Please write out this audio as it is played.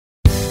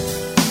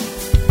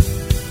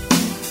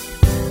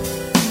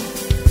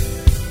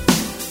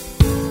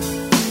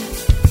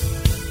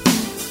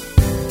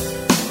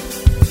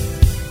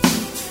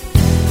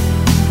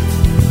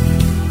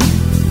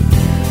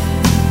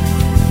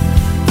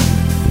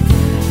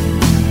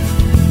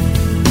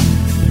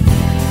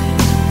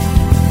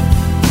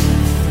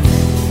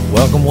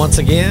once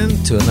again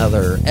to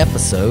another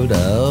episode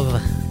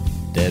of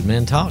Dead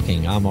Men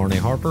Talking. I'm Arnie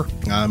Harper.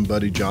 I'm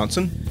Buddy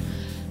Johnson.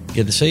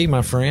 Good to see you,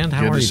 my friend.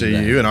 How Good are to you see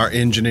today? you and our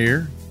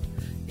engineer,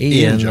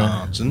 Ian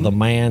Johnson. The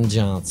Man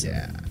Johnson.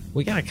 Yeah.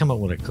 We got to come up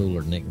with a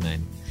cooler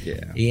nickname.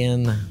 Yeah.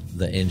 Ian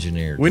the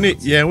Engineer. We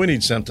Johnson. we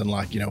need something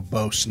like,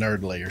 Bo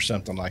Snerdley or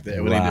something like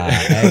that. We Right,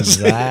 need to,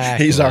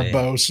 exactly. He's our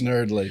Bo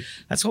Snerdley.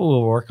 That's what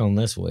we'll work on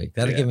this week.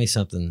 That'll Yeah. give me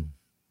something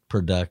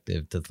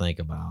productive to think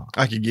about.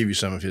 I could give you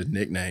some of his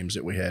nicknames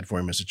that we had for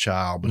him as a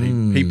child, but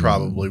he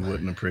probably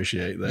wouldn't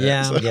appreciate that.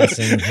 Yeah, so. I'm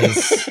guessing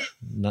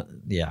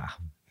yeah,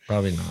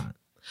 probably not.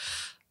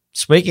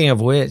 Speaking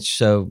of which,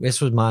 so this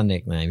was my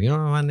nickname. You know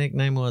what my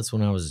nickname was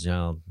when I was a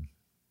child?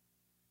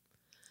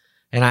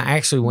 And I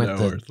actually went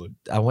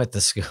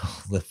to school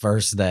the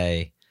first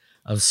day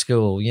of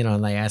school,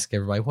 and they ask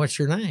everybody, "What's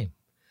your name?"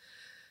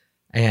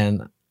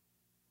 And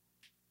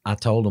I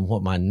told them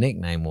what my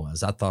nickname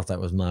was. I thought that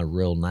was my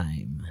real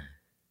name.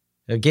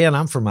 Again,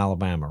 I'm from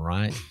Alabama,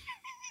 right?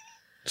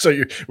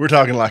 So we're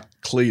talking like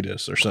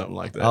Cletus or something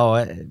like that.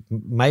 Oh,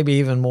 maybe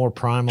even more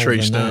primal Tree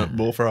than stump, that.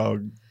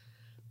 bullfrog.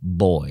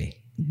 Boy.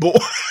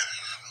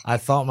 I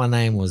thought my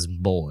name was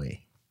Boy.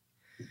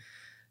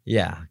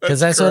 Yeah, because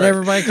that's what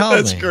everybody called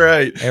me. That's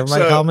great.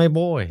 Everybody called me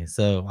Boy.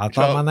 So I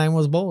thought my name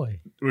was Boy.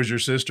 Was your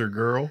sister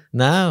girl?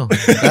 No,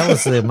 that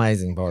was the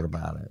amazing part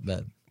about it.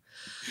 But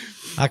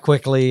I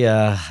quickly,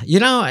 that's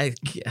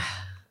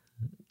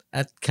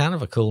kind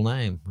of a cool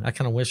name. I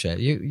kind of wish that.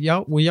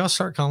 Will y'all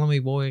start calling me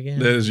Boy again?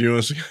 That is you.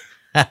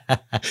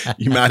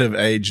 You might have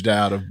aged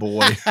out of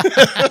Boy.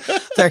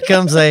 There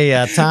comes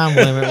a time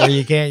limit where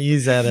you can't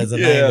use that as a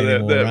name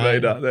anymore.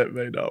 That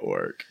may not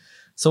work.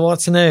 So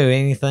what's new?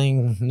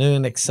 Anything new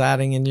and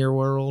exciting in your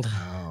world?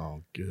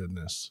 Oh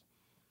goodness,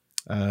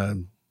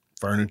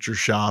 furniture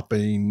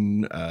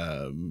shopping.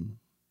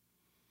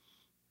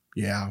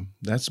 Yeah,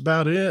 that's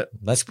about it.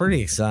 That's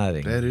pretty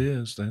exciting. That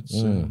is. That's.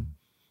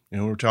 We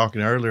were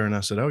talking earlier, and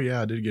I said, "Oh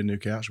yeah, I did get a new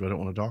couch, but I don't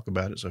want to talk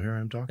about it." So here I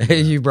am talking. About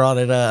You brought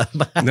it up.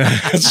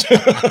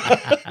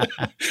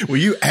 Well,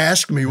 you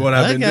asked me what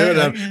I've been doing.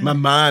 Okay. My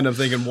mind, I'm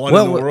thinking, what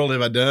in the world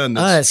have I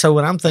done? So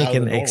when I'm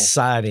thinking normal.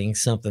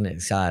 something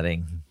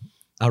exciting,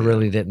 I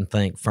really didn't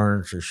think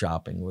furniture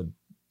shopping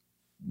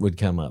would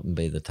come up and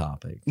be the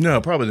topic. No,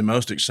 probably the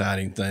most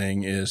exciting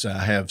thing is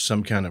I have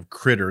some kind of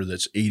critter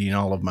that's eating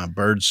all of my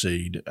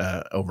birdseed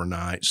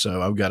overnight.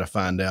 So I've got to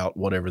find out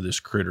whatever this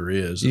critter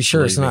is. You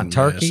sure it's not leaving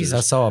turkeys? messes. I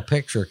saw a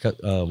picture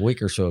a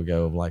week or so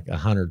ago of like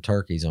 100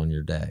 turkeys on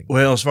your deck.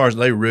 Well, as far as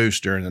they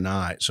roost during the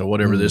night. So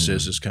whatever this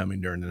is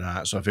coming during the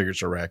night. So I figure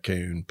it's a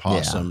raccoon,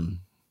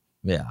 possum.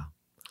 Yeah.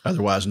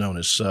 Otherwise known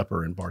as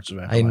supper in parts of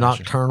Appalachia. A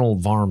nocturnal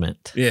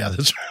varmint. Yeah,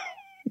 that's right.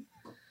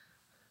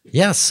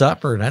 Yeah,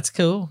 supper. That's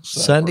cool.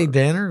 Supper. Sunday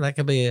dinner. That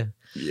could be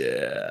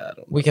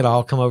we could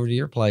all come over to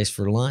your place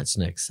for lunch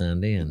next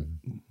Sunday. And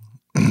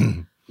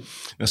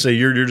now, see,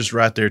 you're just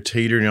right there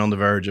teetering on the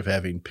verge of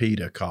having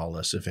PETA call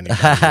us if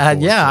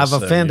anything. yeah, I've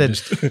offended.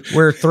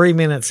 We're 3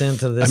 minutes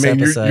into this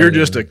episode. You're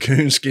just a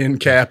coonskin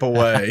cap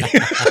away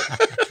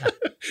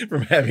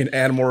from having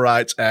animal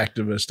rights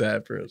activists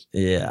after us.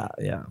 Yeah.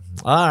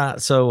 All right.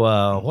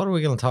 So, what are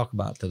we going to talk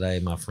about today,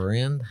 my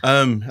friend?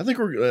 I think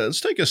let's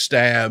take a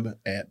stab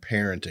at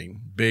parenting.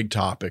 Big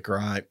topic,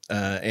 right?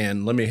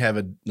 And let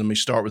me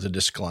start with a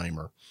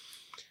disclaimer.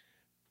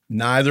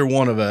 Neither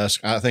one of us,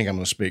 I think I'm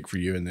going to speak for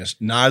you in this.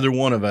 Neither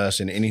one of us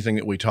in anything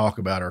that we talk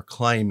about are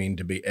claiming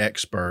to be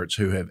experts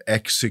who have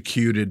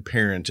executed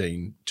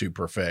parenting to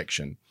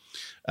perfection.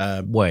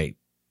 Wait.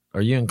 Are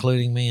you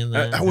including me in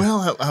that?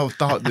 I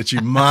thought that you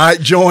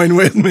might join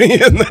with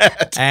me in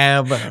that.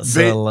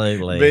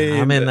 Absolutely.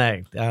 I'm in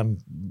that.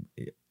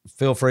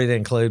 Feel free to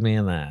include me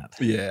in that.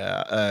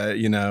 Yeah.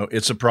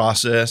 It's a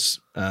process.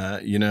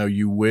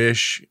 You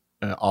wish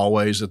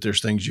always that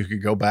there's things you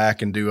could go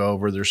back and do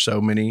over. There's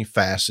so many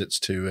facets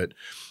to it.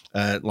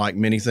 Like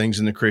many things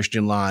in the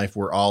Christian life,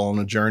 we're all on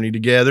a journey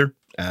together,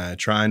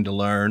 trying to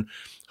learn,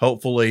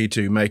 hopefully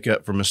to make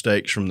up for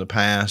mistakes from the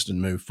past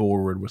and move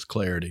forward with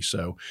clarity.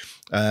 So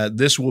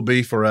this will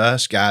be for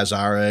us, guys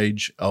our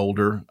age,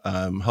 older.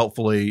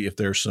 Hopefully, if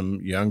there's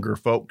some younger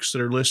folks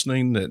that are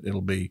listening, that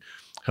it'll be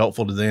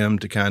helpful to them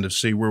to kind of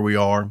see where we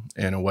are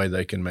and a way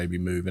they can maybe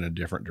move in a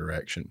different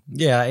direction.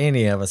 Yeah,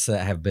 any of us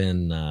that have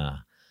been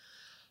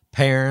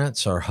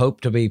parents or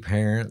hope to be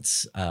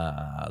parents,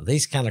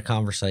 these kind of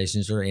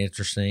conversations are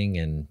interesting,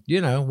 and,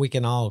 we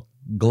can all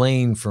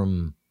glean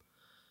from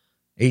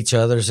each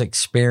other's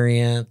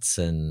experience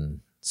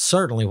and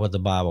certainly what the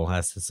Bible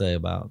has to say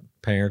about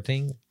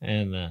parenting.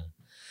 And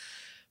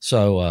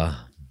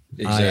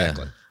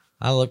exactly.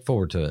 I look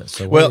forward to it.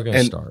 So where are we going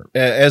to start?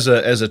 As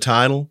a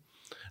title,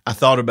 I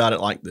thought about it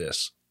like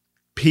this: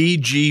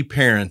 PG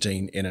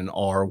parenting in an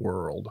R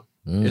world.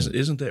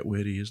 Isn't that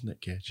witty? Isn't that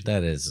catchy?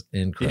 That is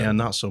incredible. Yeah,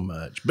 not so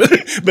much,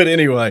 but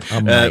anyway,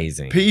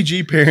 amazing.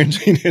 PG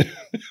parenting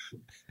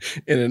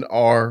in an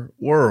R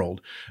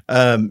world.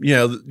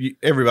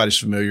 Everybody's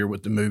familiar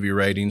with the movie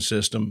rating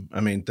system.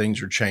 I mean,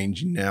 things are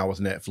changing now with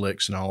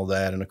Netflix and all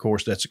that. And of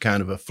course, that's a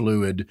kind of a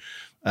fluid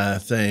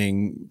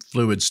thing,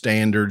 fluid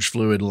standards,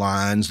 fluid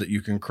lines that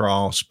you can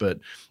cross. But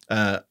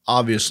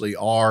obviously,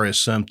 R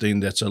is something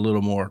that's a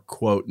little more,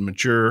 quote,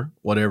 mature,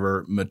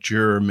 whatever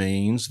mature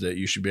means, that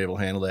you should be able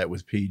to handle that,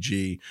 with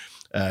PG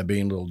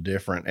being a little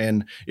different.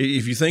 And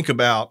if you think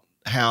about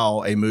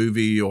how a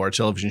movie or a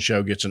television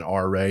show gets an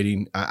R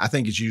rating, I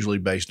think it's usually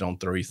based on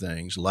three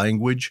things: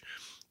 language,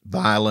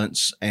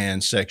 violence,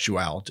 and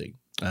sexuality,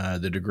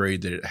 the degree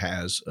that it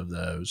has of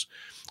those.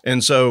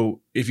 And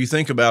so if you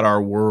think about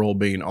our world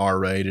being R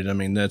rated, I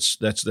mean, that's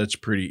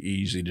pretty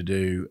easy to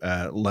do.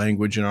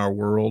 Language in our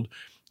world,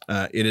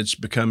 it is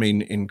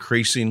becoming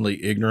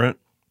increasingly ignorant.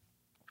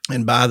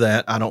 And by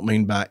that, I don't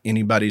mean by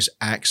anybody's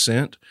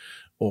accent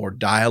or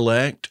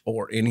dialect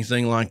or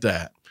anything like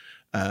that.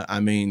 I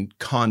mean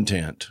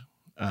content.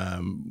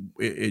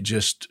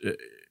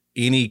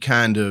 Any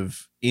kind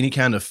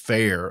of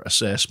fair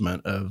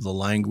assessment of the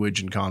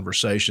language and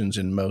conversations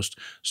in most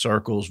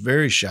circles,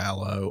 very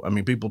shallow. I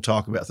mean, people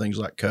talk about things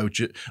like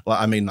coaches. Well,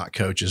 I mean, not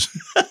coaches.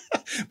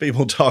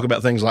 People talk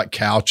about things like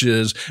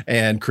couches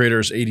and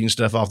critters eating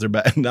stuff off their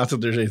back. Not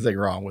that there's anything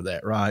wrong with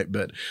that, right?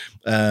 But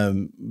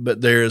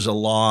there is a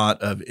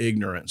lot of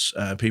ignorance.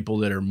 People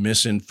that are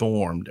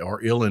misinformed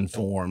or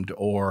ill-informed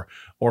or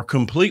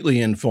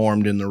completely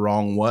informed in the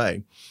wrong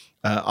way.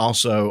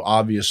 Also,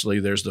 obviously,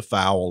 there's the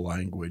foul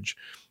language.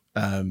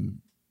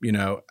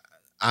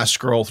 I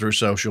scroll through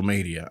social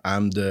media.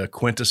 I'm the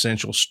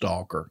quintessential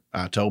stalker.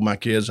 I told my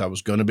kids I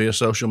was going to be a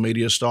social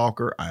media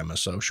stalker. I'm a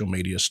social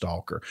media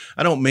stalker.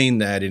 I don't mean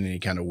that in any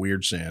kind of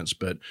weird sense,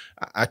 but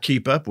I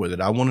keep up with it.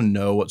 I want to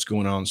know what's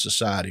going on in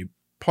society.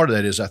 Part of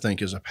that is, I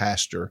think, as a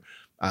pastor,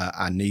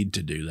 I need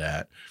to do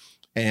that.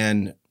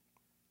 And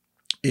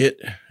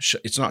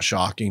it's not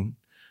shocking,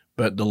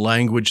 but the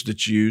language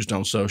that's used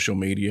on social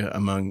media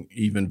among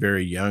even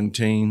very young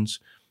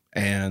teens,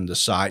 and the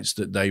sites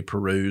that they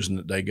peruse and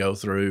that they go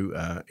through,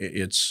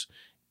 it's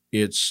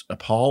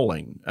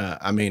appalling.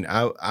 I mean,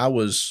 I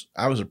was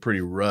a pretty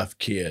rough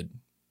kid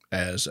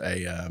as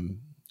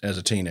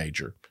a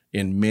teenager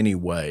in many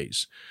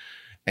ways,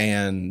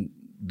 and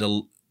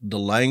the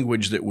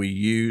language that we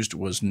used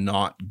was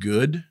not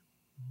good.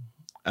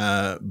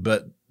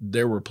 But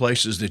there were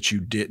places that you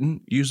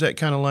didn't use that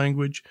kind of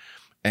language.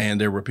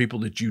 And there were people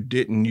that you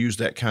didn't use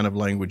that kind of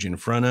language in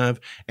front of,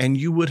 and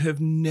you would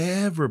have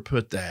never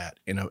put that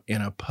in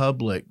a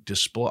public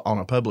display, on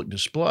a public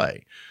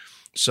display.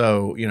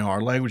 So,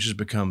 our language has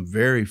become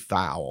very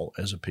foul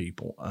as a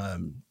people.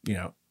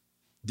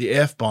 The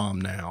F-bomb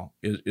now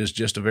is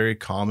just a very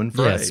common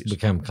phrase. Yeah, it's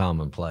become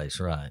commonplace,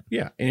 right?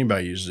 Yeah,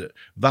 anybody uses it.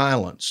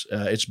 Violence,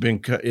 it's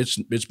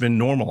been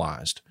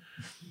normalized.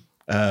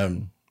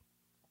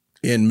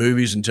 In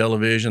movies and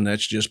television,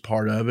 that's just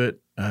part of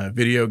it.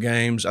 Video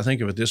games, I think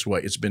of it this way: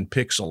 it's been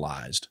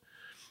pixelized,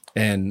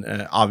 and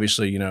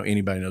obviously,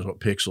 anybody knows what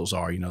pixels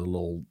are. The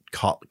little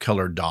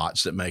colored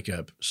dots that make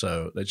up.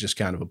 So that's just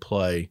kind of a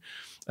play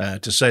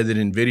to say that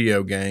in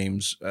video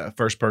games,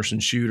 first-person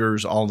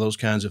shooters, all those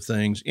kinds of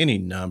things. Any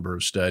number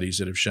of studies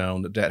that have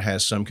shown that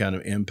has some kind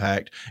of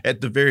impact, at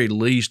the very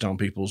least, on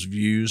people's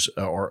views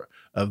or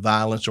of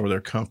violence or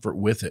their comfort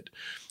with it.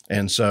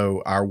 And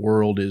so our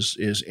world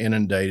is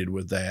inundated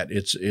with that.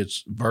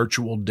 It's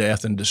virtual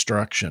death and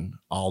destruction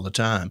all the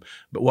time.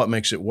 But what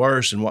makes it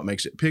worse and what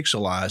makes it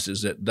pixelized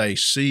is that they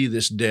see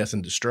this death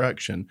and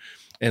destruction,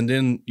 and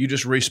then you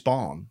just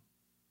respawn.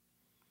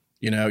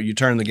 You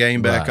turn the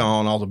game back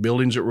on. All the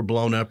buildings that were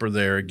blown up are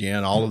there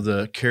again. All of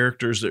the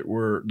characters that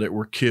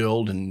were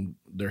killed and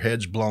their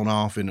heads blown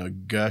off in a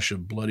gush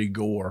of bloody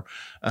gore,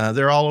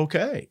 they're all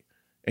okay.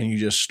 And you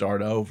just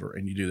start over,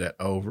 and you do that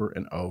over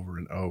and over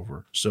and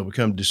over. So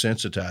become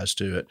desensitized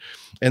to it.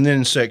 And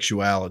then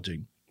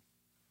sexuality.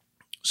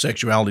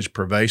 Sexuality is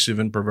pervasive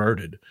and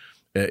perverted.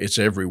 It's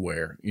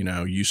everywhere.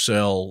 You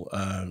sell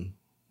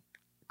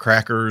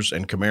crackers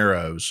and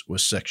Camaros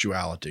with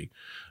sexuality.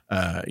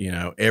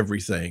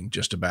 Everything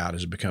just about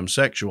has become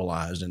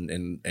sexualized,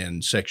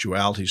 and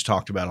sexuality is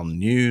talked about on the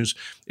news.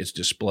 It's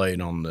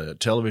displayed on the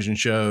television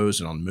shows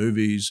and on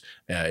movies.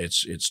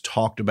 It's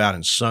talked about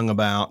and sung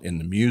about in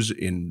the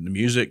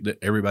music that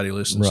everybody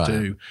listens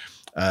to.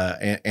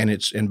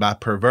 And by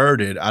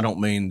perverted, I don't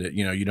mean that,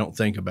 you don't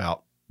think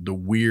about the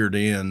weird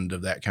end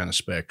of that kind of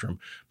spectrum.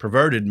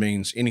 Perverted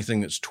means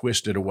anything that's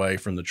twisted away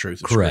from the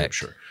truth of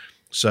Scripture.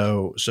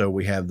 So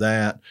we have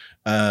that.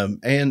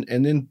 And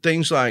then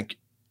things like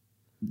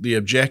the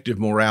objective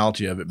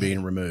morality of it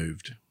being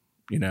removed.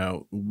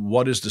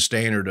 What is the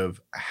standard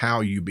of how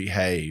you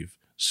behave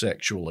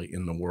sexually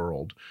in the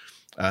world?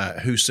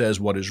 Who says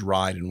what is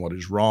right and what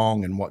is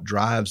wrong, and what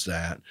drives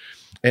that?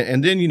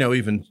 And then,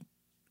 even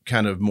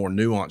kind of more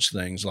nuanced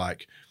things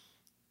like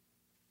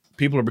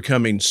people are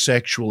becoming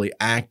sexually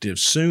active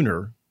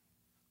sooner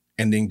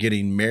and then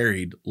getting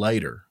married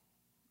later.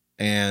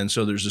 And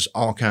so there's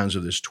all kinds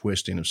of this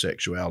twisting of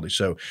sexuality.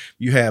 So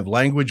you have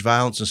language,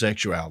 violence, and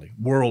sexuality,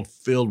 world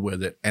filled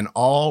with it, and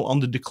all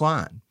on the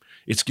decline.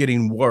 It's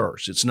getting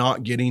worse. It's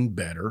not getting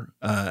better,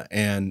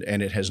 and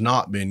it has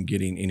not been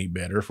getting any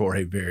better for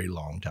a very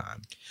long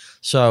time.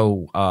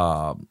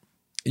 So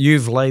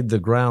you've laid the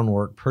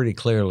groundwork pretty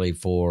clearly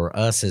for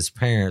us as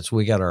parents.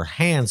 We got our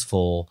hands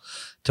full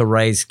to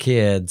raise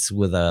kids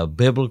with a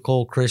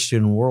biblical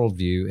Christian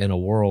worldview in a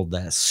world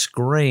that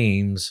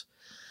screams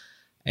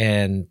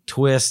and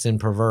twists and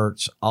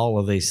perverts all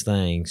of these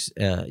things.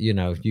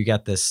 You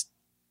got this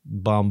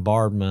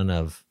bombardment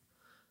of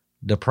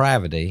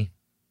depravity.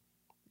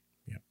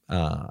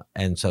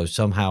 And so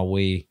somehow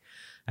we,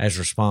 as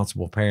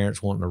responsible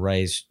parents wanting to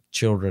raise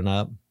children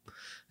up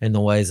in the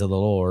ways of the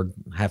Lord,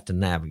 have to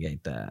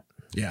navigate that.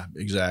 Yeah,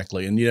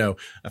 exactly. And,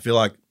 I feel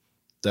like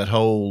that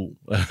whole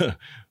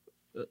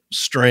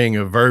string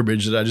of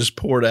verbiage that I just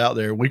poured out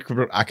there,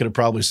 I could have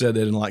probably said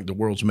that in like the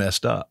world's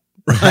messed up.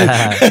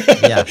 Right?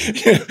 Yeah.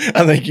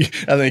 I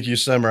think you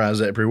summarized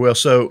that pretty well.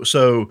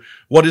 So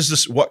what is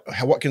this?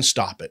 What can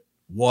stop it?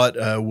 What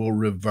will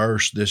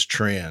reverse this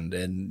trend?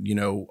 And you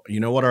know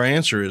what our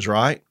answer is,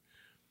 right?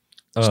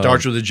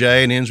 Starts with a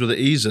J and ends with a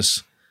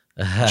Jesus.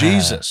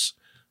 Jesus,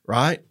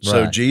 right?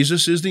 So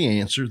Jesus is the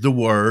answer, the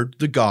word,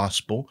 the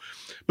gospel.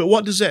 But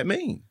what does that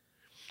mean?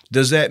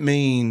 Does that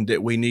mean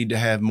that we need to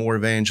have more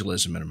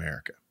evangelism in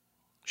America?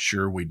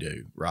 Sure we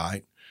do,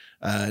 right?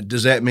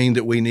 Does that mean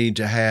that we need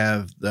to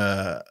have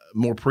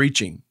more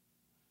preaching?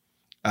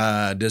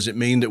 Does it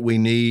mean that we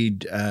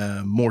need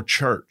more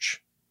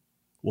church?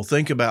 Well,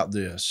 think about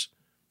this.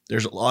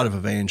 There's a lot of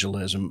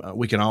evangelism.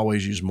 We can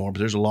always use more, but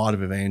there's a lot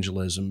of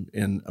evangelism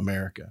in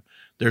America.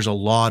 There's a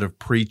lot of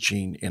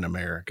preaching in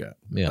America.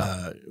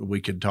 Yeah.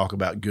 We could talk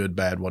about good,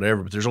 bad,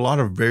 whatever, but there's a lot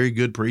of very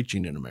good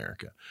preaching in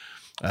America.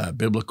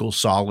 Biblical,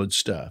 solid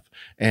stuff.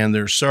 And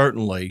there's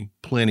certainly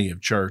plenty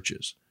of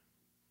churches.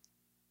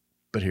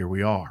 But here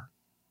we are.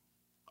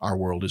 Our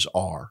world is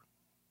R.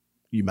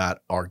 You might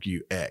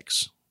argue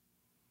X.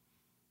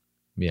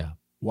 Yeah.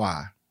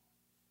 Why?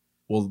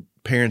 Well,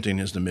 parenting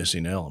is the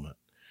missing element.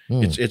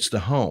 It's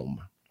the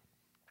home.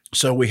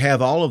 So we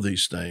have all of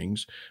these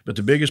things, but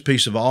the biggest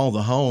piece of all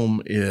the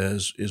home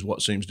is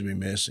what seems to be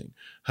missing.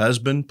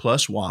 Husband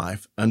plus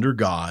wife under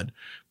God,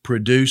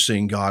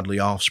 producing godly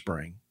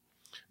offspring.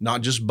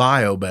 Not just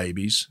bio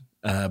babies,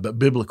 but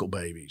biblical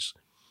babies.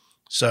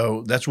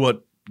 So that's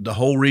what the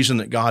whole reason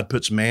that God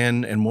puts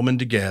man and woman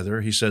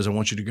together. He says, I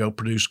want you to go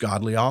produce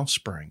godly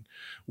offspring.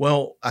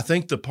 Well, I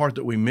think the part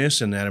that we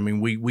miss in that,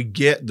 we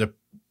get the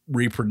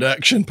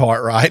reproduction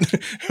part, right?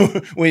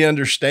 We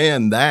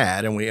understand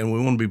that, and we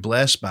want to be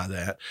blessed by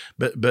that.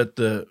 But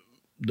the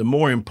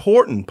more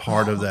important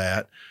part of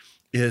that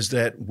is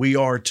that we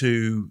are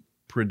to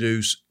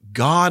produce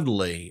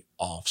godly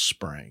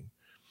offspring.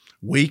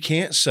 We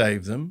can't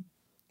save them,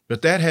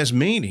 but that has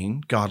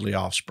meaning, godly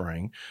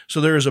offspring.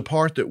 So there is a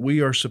part that we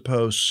are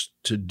supposed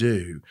to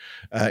do.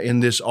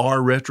 In this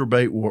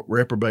reprobate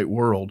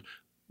world,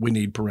 we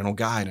need parental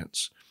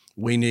guidance.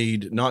 We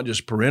need not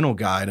just parental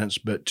guidance,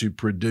 but to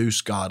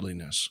produce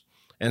godliness.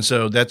 And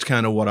so that's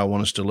kind of what I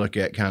want us to look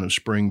at, kind of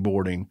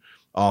springboarding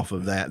off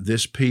of that.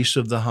 This piece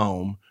of the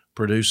home,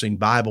 producing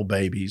Bible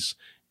babies,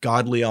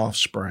 godly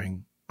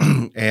offspring,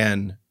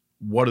 and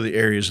what are the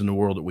areas in the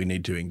world that we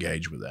need to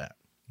engage with that?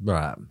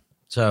 Right.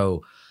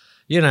 So,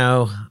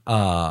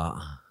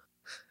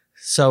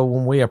 so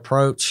when we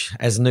approach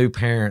as new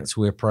parents,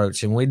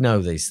 and we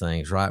know these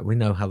things, right? We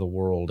know how the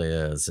world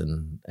is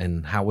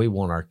and how we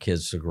want our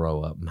kids to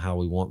grow up and how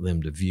we want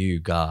them to view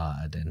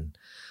God and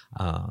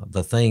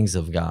the things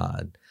of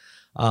God.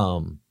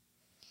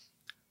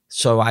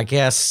 So I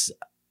guess,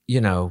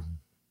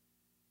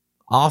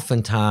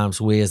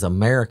 oftentimes we as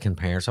American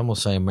parents, I'm going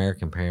to say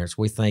American parents,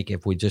 we think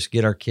if we just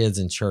get our kids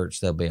in church,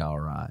 they'll be all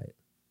right.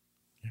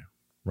 Yeah.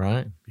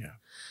 Right? Yeah.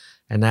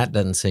 And that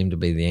doesn't seem to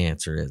be the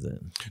answer, is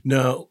it?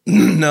 No,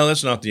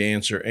 that's not the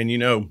answer. And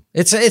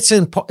it's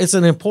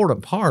an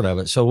important part of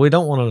it. So we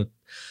don't want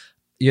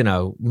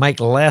to, make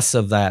less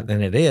of that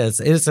than it is.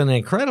 It's an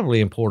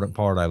incredibly important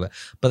part of it,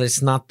 but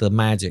it's not the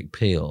magic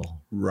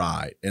pill.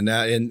 Right. And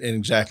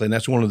exactly. And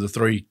that's one of the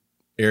three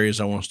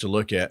areas I want us to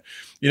look at.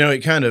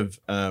 It kind of,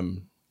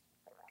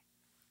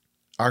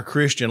 our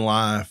Christian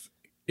life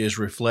is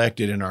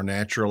reflected in our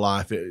natural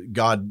life.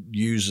 God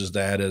uses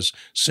that as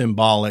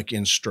symbolic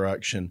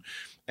instruction.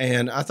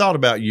 And I thought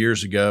about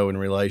years ago in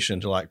relation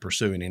to like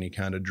pursuing any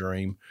kind of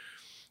dream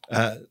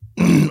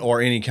or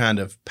any kind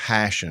of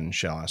passion,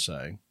 shall I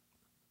say.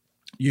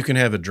 You can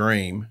have a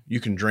dream, you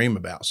can dream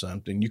about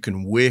something, you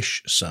can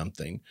wish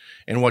something.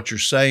 And what you're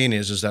saying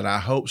is that I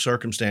hope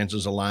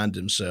circumstances align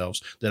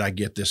themselves that I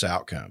get this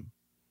outcome.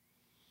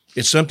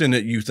 It's something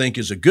that you think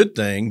is a good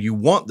thing. You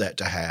want that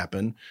to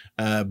happen,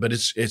 but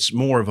it's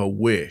more of a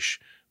wish.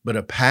 But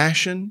a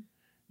passion,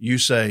 you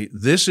say,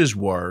 this is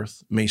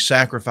worth me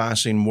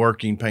sacrificing,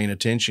 working, paying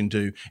attention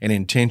to, and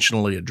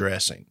intentionally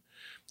addressing.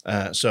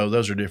 So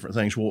those are different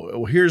things.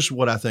 Well, here's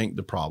what I think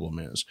the problem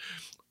is.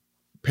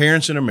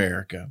 Parents in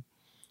America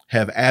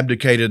have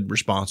abdicated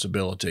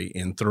responsibility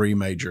in three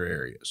major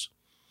areas.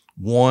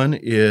 One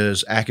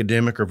is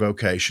academic or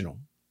vocational.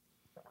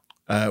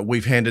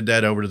 we've handed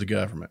that over to the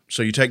government.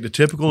 So you take the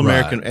typical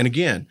American, and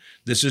again,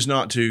 this is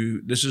not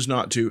to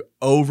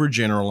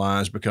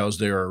overgeneralize, because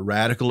there are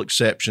radical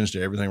exceptions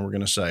to everything we're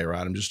going to say,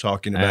 right? I'm just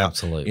talking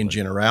about in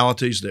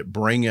generalities that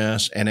bring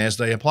us, and as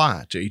they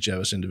apply to each of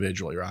us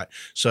individually, right?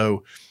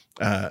 So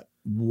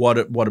what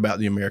about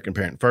the American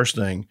parent? First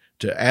thing,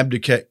 to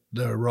abdicate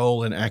the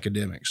role in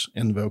academics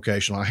and the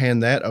vocational, I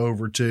hand that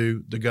over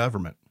to the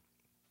government.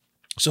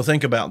 So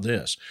think about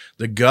this.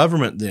 The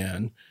government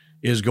then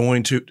is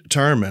going to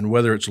determine,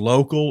 whether it's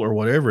local or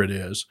whatever it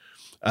is,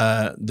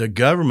 the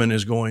government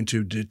is going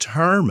to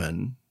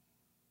determine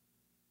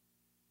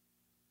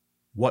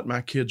what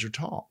my kids are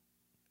taught,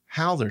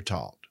 how they're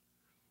taught,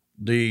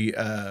 the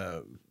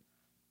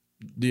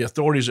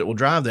authorities that will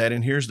drive that.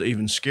 And here's the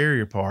even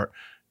scarier part.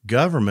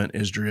 Government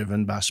is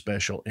driven by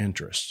special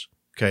interests.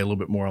 Okay, a little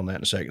bit more on that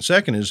in a second.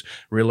 Second is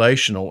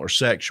relational or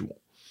sexual.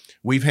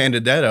 We've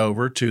handed that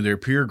over to their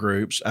peer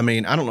groups. I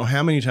mean, I don't know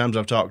how many times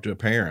I've talked to a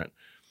parent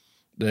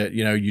that,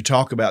 you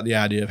talk about the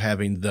idea of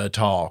having the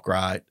talk,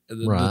 right?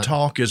 The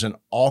talk is an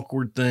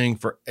awkward thing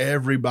for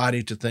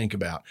everybody to think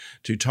about.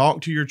 To talk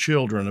to your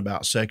children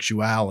about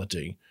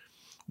sexuality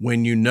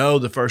when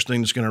the first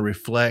thing that's going to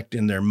reflect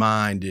in their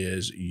mind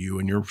is you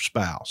and your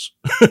spouse.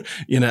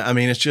 I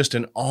mean, it's just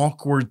an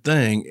awkward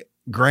thing,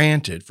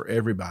 granted, for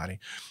everybody.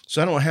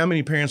 So I don't know how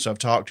many parents I've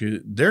talked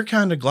to, they're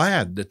kind of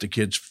glad that the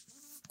kids,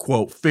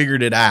 quote,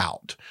 figured it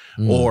out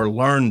or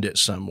learned it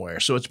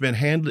somewhere. So it's been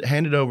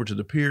handed over to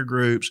the peer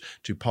groups,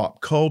 to pop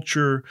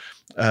culture,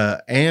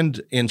 and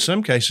in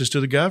some cases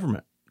to the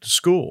government, to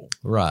school.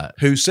 Right.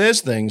 Who says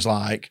things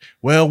like,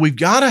 well, we've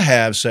got to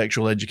have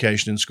sexual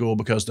education in school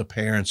because the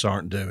parents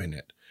aren't doing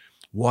it.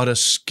 What a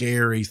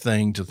scary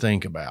thing to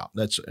think about.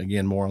 That's,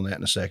 again, more on that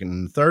in a second.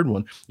 And the third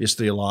one is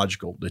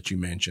theological that you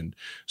mentioned.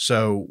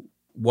 So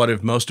what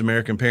have most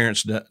American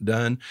parents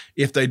done?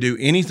 If they do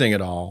anything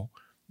at all,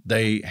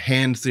 they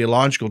hand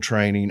theological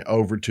training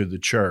over to the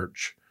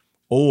church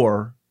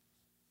or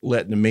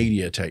let the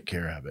media take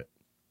care of it.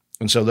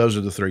 And so those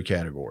are the three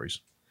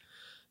categories.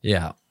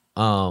 Yeah.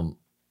 And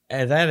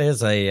that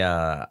is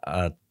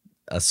a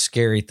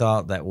scary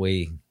thought, that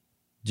we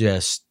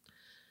just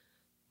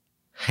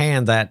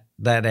hand that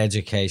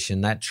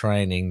education, that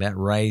training, that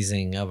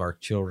raising of our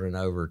children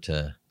over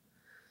to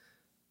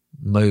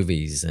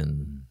movies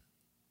and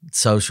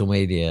social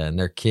media and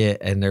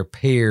their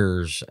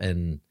peers,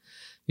 and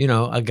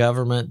a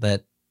government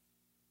that,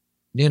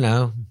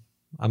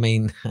 I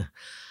mean,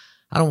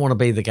 I don't want to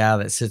be the guy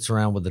that sits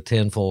around with the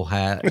tinfoil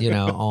hat,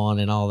 on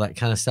and all that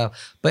kind of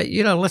stuff. But,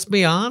 let's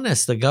be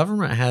honest, the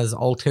government has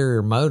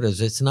ulterior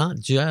motives. It's not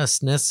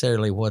just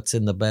necessarily what's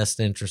in the best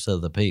interest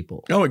of the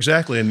people. Oh,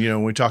 exactly.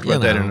 And, we talked about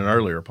that in an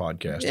earlier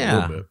podcast a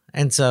little bit.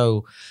 And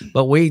so,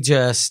 but we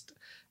just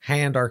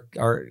hand our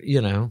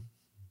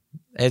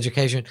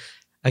education.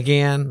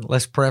 Again,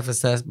 let's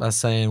preface that by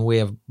saying we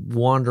have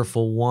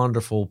wonderful,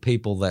 wonderful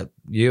people that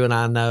you and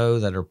I know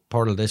that are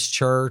part of this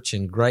church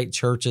and great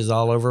churches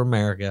all over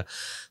America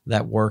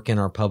that work in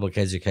our public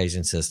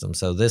education system.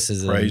 So this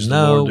is in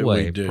no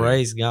way,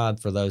 praise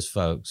God for those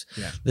folks.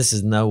 Yeah. This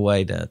is no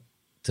way to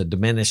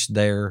diminish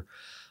their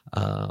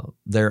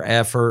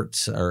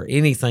efforts or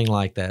anything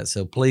like that.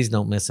 So please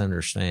don't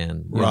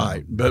misunderstand.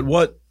 Right. But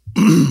what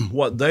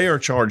they are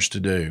charged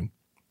to do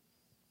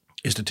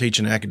is to teach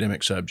an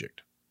academic subject.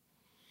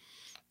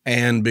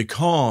 And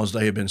because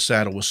they have been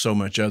saddled with so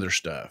much other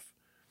stuff,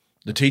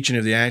 the teaching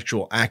of the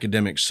actual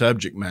academic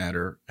subject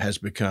matter has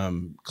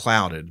become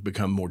clouded,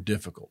 become more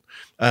difficult.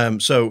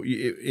 So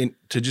to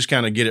just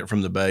kind of get it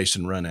from the base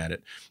and run at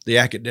it, the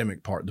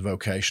academic part, the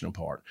vocational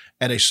part,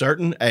 at a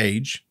certain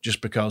age,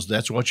 just because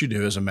that's what you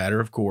do as a matter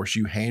of course,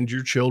 you hand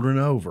your children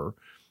over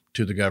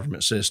to the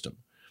government system.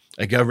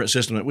 A government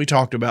system that we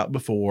talked about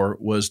before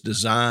was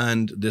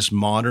designed, this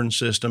modern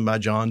system by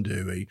John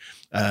Dewey,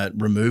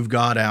 remove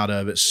God out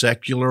of it,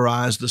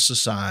 secularize the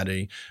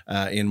society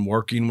in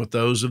working with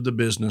those of the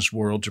business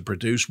world to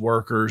produce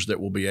workers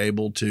that will be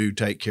able to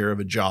take care of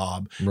a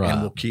job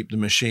and will keep the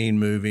machine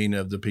moving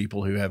of the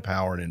people who have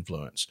power and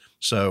influence.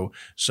 So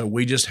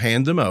we just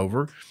hand them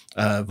over.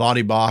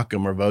 Voddie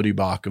Baucham or Voddie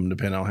Baucham,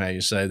 depending on how you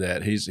say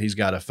that, he's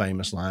got a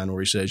famous line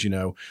where he says,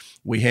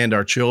 we hand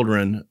our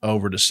children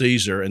over to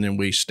Caesar and then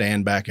we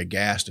stand back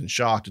aghast and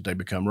shocked that they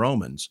become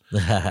Romans.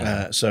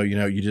 So,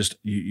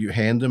 you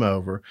hand them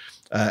over.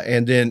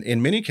 And then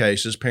in many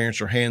cases, parents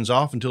are hands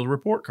off until the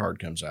report card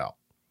comes out.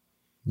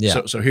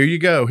 Yeah. So here you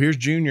go. Here's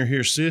Junior.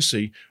 Here's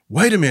Sissy.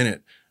 Wait a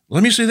minute.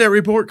 Let me see that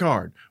report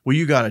card. Well,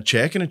 you got a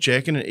check and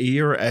an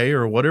E or A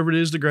or whatever it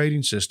is the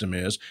grading system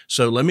is.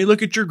 So let me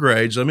look at your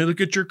grades. Let me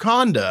look at your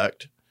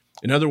conduct.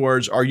 In other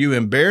words, are you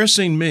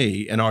embarrassing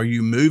me, and are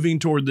you moving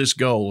toward this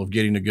goal of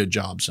getting a good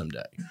job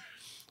someday?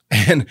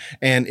 And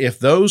if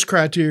those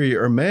criteria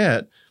are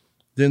met,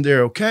 then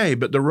they're okay.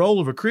 But the role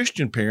of a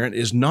Christian parent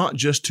is not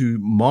just to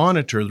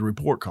monitor the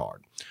report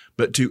card,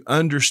 but to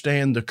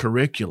understand the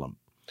curriculum.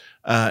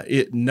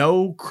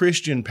 No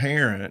Christian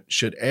parent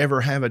should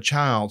ever have a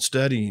child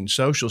studying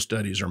social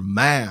studies or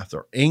math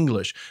or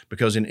English,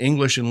 because in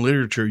English and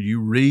literature, you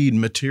read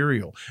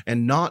material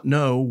and not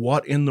know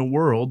what in the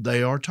world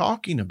they are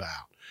talking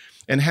about.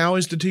 And how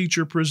is the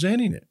teacher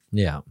presenting it?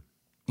 Yeah.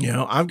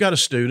 I've got a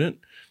student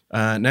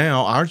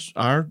now.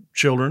 Our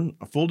children,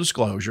 full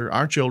disclosure,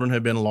 our children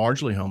have been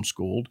largely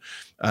homeschooled,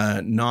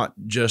 not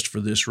just for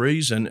this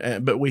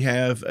reason, but we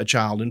have a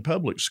child in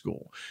public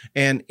school.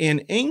 And in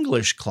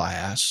English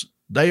class,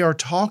 they are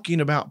talking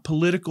about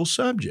political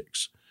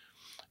subjects,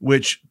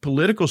 which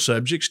political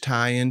subjects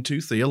tie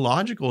into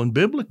theological and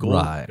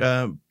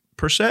biblical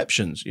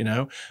perceptions,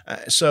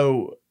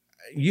 so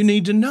you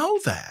need to know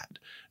that.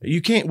 We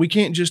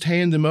can't just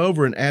hand them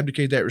over and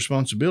abdicate that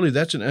responsibility.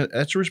 That's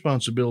a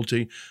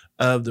responsibility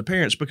of the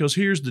parents, because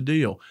here's the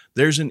deal.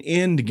 There's an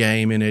end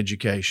game in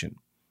education.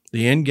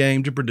 The end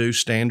game to produce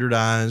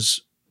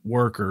standardized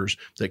workers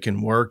that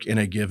can work in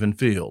a given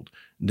field.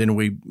 Then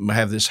we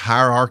have this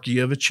hierarchy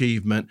of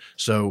achievement.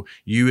 So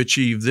you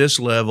achieve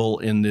this level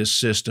in this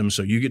system,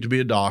 so you get to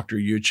be a doctor.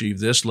 You achieve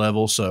this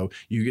level, so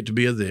you get to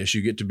be a this,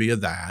 you get to be a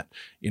that.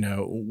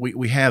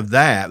 We have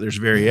that. There's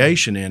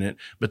variation in it,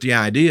 but the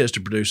idea is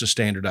to produce a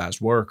standardized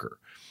worker.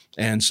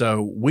 And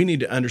so we need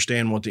to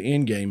understand what the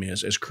end game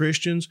is. As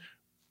Christians,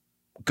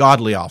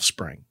 godly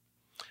offspring.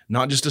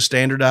 Not just a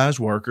standardized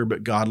worker,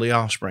 but godly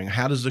offspring.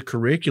 How does the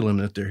curriculum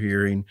that they're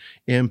hearing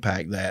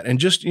impact that? And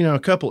just, a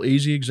couple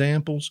easy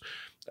examples.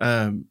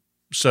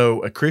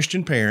 So a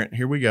Christian parent,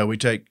 here we go. We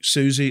take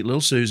little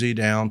Susie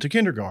down to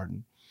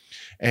kindergarten,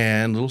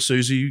 and little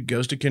Susie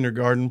goes to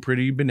kindergarten,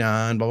 pretty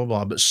benign, blah, blah,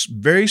 blah. But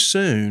very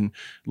soon,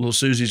 little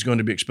Susie is going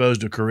to be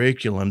exposed to a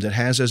curriculum that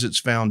has as its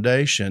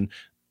foundation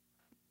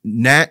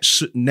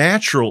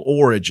natural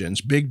origins,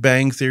 Big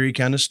Bang Theory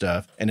kind of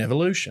stuff, and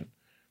evolution.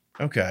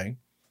 Okay.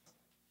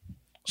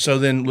 So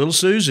then little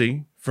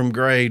Susie from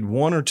grade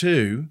 1 or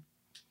 2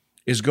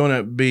 is going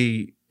to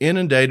be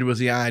inundated with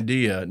the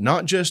idea,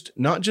 not just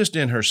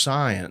in her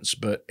science,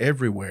 but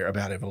everywhere,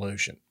 about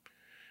evolution.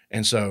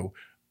 And so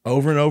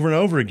over and over and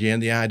over again,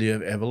 the idea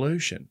of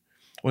evolution.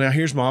 Well, now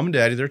here's mom and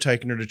daddy. They're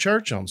taking her to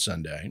church on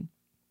Sunday.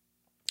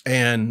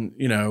 And,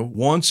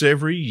 once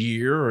every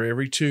year or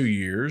every 2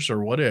 years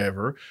or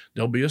whatever,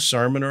 there'll be a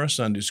sermon or a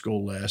Sunday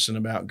school lesson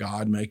about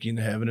God making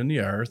the heaven and the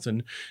earth.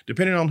 And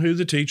depending on who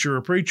the teacher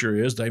or preacher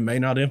is, they may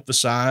not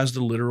emphasize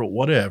the literal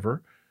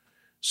whatever.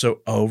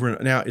 So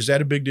now, is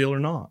that a big deal or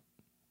not?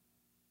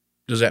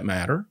 Does that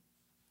matter?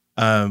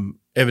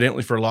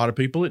 Evidently, for a lot of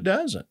people, it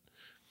doesn't,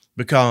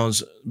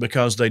 because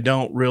they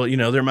don't really,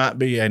 there might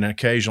be an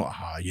occasional,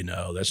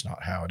 that's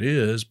not how it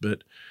is.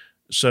 But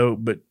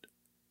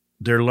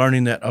they're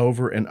learning that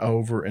over and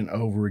over and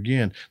over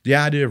again. The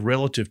idea of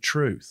relative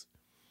truth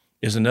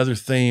is another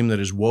theme that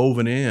is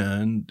woven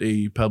in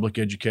the public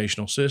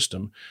educational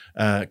system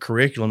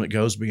curriculum that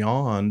goes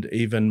beyond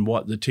even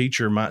what the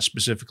teacher might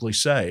specifically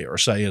say or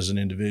say as an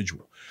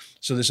individual.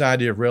 So this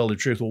idea of relative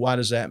truth, well, why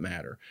does that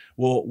matter?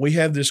 Well, we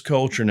have this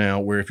culture now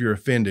where if you're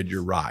offended,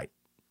 you're right?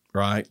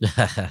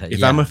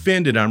 If I'm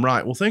offended, I'm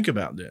right. Well, think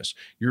about this.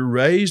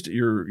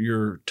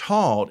 You're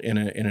taught in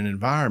an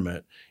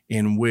environment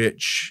in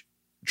which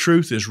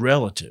truth is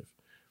relative.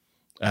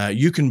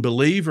 You can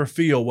believe or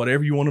feel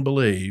whatever you want to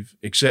believe,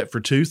 except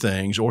for two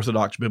things: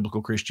 Orthodox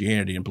biblical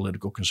Christianity and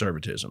political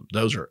conservatism.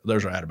 Those are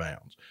out of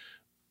bounds.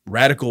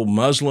 Radical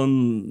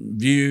Muslim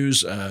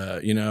views,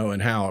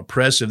 and how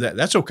oppressive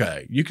that's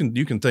okay. You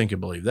can think and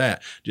believe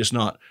that, just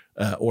not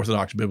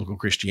Orthodox biblical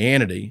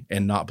Christianity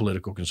and not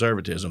political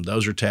conservatism.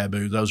 Those are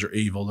taboo. Those are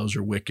evil. Those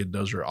are wicked.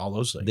 Those are all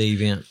those things.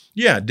 Deviant.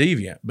 Yeah,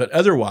 deviant. But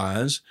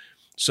otherwise,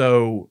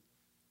 so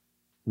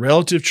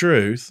relative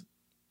truth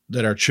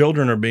that our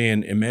children are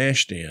being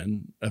enmeshed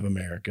in of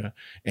America,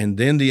 and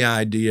then the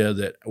idea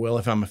that, well,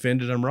 if I'm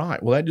offended, I'm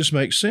right. Well, that just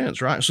makes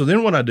sense, right? So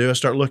then what I do, I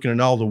start looking at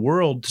all the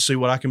world to see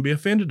what I can be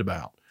offended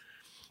about.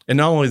 And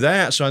not only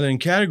that, so I then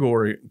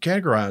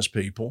categorize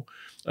people,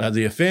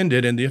 the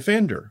offended and the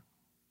offender.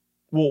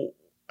 Well,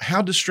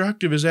 how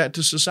destructive is that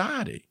to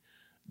society?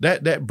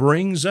 That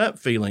brings up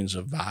feelings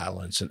of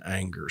violence and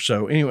anger.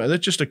 So anyway,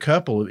 that's just a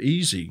couple of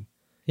easy.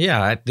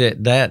 Yeah,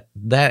 that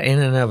in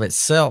and of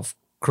itself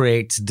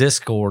creates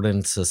discord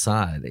in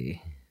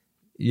society,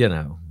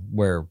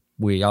 where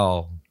we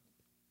all,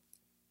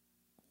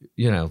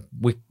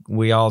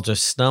 we all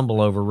just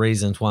stumble over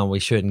reasons why we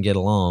shouldn't get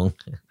along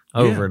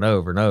over and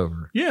over and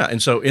over. Yeah.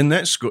 And so in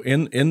that school,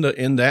 in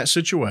that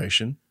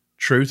situation,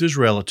 truth is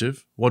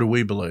relative. What do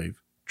we believe?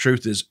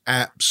 Truth is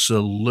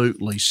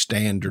absolutely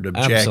standard,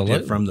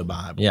 objective from the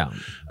Bible. Yeah.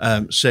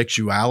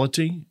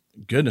 Sexuality,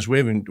 goodness,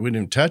 we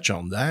didn't touch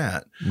on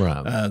that.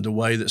 Right. The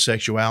way that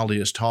sexuality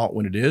is taught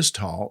when it is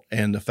taught,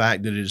 and the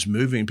fact that it is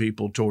moving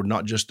people toward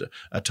not just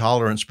a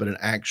tolerance, but an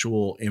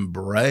actual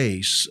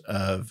embrace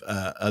of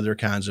other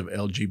kinds of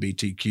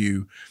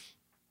LGBTQ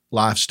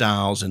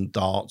lifestyles and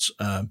thoughts.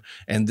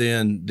 And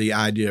then the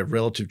idea of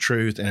relative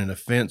truth and an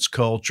offense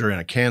culture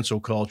and a cancel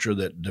culture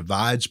that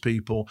divides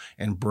people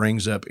and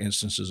brings up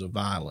instances of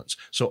violence.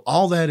 So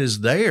all that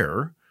is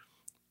there.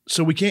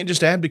 So we can't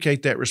just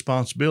abdicate that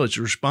responsibility. It's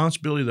the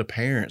responsibility of the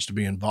parents to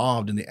be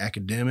involved in the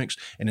academics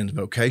and in the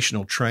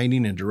vocational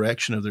training and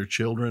direction of their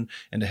children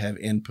and to have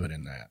input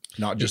in that,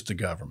 not just the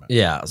government.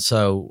 Yeah.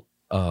 So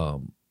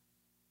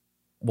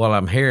what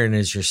I'm hearing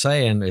is you're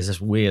saying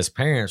is we as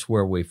parents,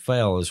 where we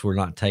fail is we're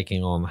not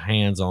taking on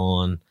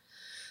hands-on.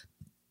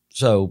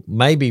 So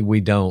maybe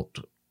we don't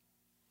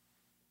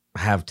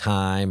have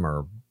time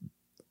or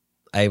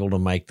able to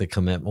make the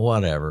commitment,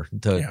 whatever,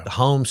 to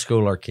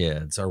homeschool our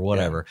kids or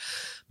whatever. Yeah.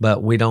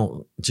 But we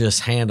don't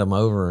just hand them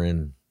over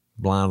and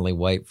blindly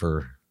wait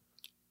for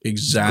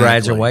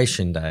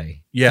graduation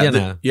day.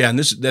 Yeah. And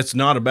that's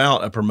not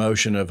about a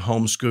promotion of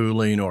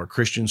homeschooling or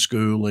Christian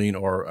schooling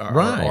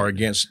or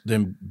against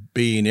them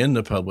being in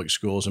the public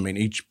schools. I mean,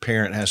 each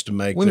parent has to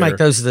make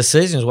those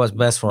decisions, what's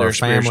best for our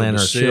family and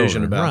our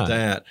children. About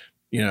that.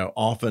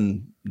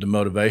 Often the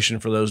motivation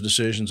for those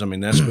decisions, I mean,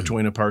 that's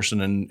between a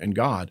person and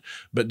God.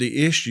 But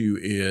the issue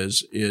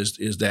is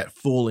that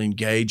full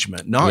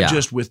engagement, not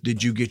just with,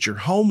 did you get your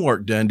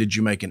homework done? Did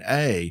you make an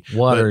A?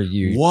 What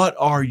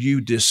are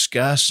you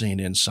discussing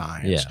in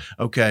science?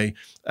 Yeah. Okay.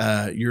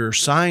 Your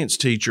science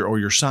teacher or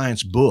your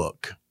science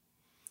book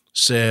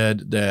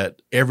said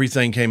that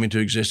everything came into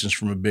existence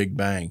from a big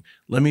bang.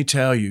 Let me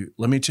tell you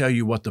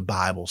what the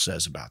Bible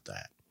says about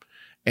that.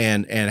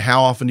 And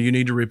how often do you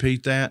need to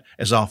repeat that?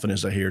 As often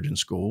as I hear it in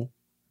school.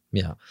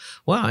 Yeah.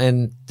 Well,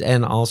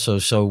 and also,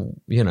 so,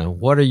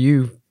 what are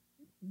you,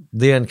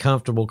 the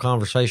uncomfortable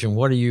conversation,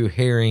 what are you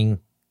hearing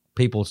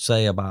people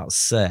say about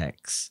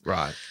sex?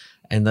 Right.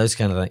 And those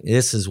kind of things.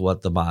 This is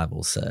what the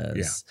Bible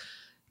says.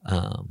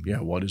 Yeah.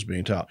 What is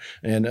being taught.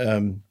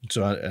 And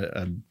so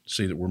I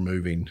see that we're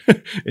moving.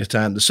 It's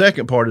time. The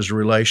second part is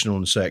relational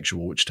and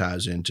sexual, which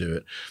ties into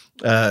it.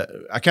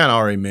 I kind of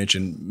already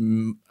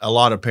mentioned a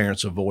lot of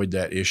parents avoid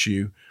that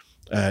issue,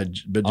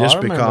 but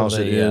just because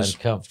it is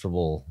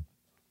uncomfortable,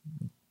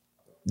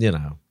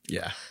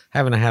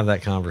 having to have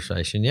that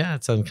conversation. Yeah,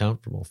 it's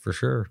uncomfortable for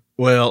sure.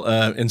 Well,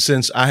 and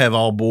since I have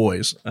all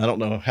boys, I don't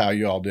know how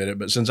you all did it,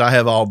 but since I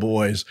have all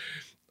boys,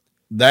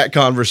 that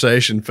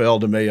conversation fell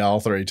to me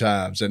all three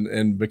times,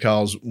 and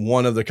because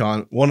one of the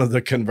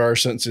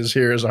conversants is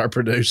here as our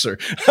producer,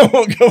 I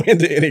won't go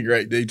into any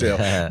great detail,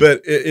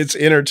 but it's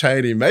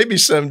entertaining. Maybe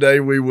someday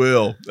we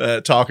will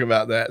talk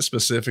about that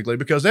specifically,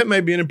 because that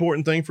may be an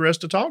important thing for us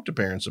to talk to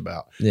parents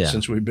about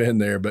since we've been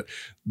there. But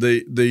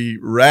the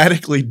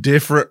radically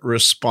different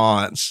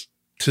response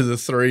to the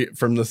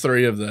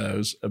three of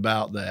those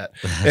about that.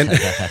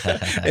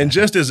 And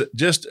just as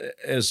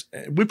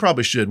we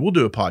probably we'll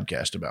do a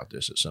podcast about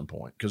this at some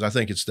point, because I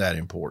think it's that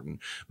important.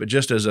 But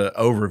just as an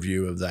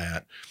overview of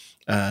that,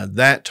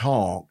 that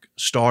talk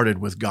started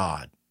with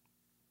God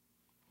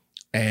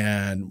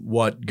and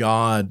what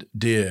God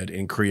did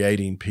in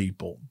creating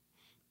people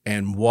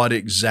and what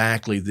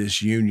exactly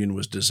this union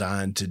was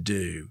designed to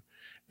do.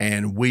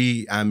 And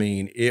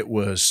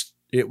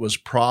it was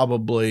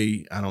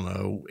probably, I don't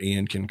know,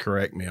 Ian can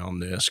correct me on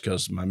this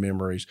because my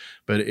memories,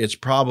 but it's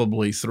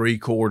probably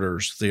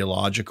 3/4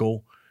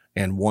 theological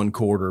and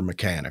 1/4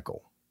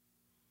 mechanical.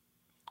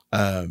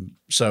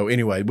 So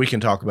anyway, we can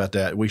talk about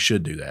that. We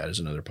should do that as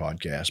another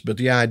podcast. But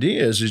the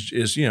idea is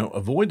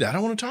avoid that. I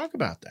don't want to talk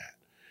about that.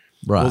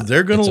 Right. Well,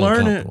 they're going to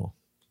learn it.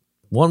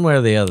 One way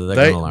or the other, they're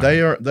going to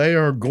learn. They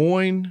are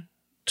going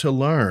to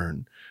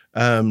learn.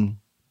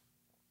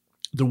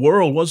 The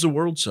world, what does the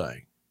world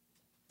say?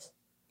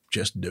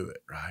 Just do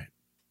it, right?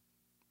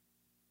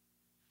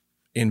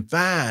 In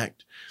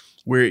fact,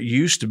 where it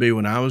used to be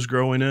when I was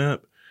growing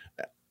up,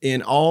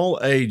 in all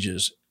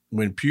ages,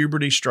 when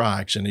puberty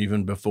strikes and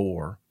even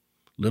before,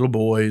 little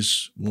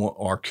boys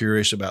are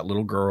curious about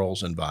little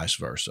girls and vice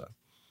versa.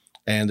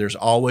 And there's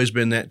always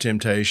been that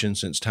temptation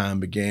since time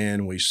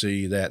began. We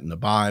see that in the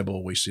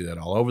Bible. We see that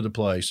all over the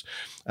place.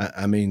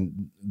 I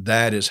mean,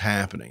 that is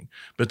happening.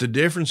 But the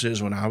difference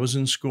is when I was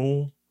in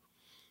school,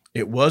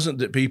 it wasn't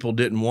that people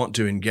didn't want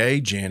to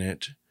engage in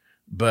it,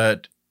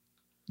 but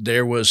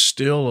there was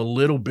still a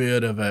little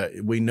bit of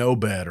we know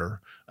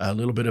better, a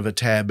little bit of a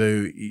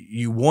taboo.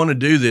 You want to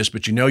do this,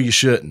 but you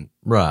shouldn't.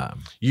 Right.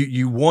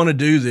 You want to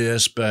do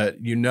this, but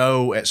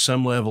at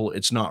some level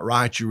it's not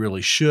right. You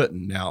really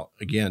shouldn't. Now,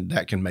 again,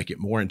 that can make it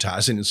more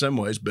enticing in some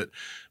ways, but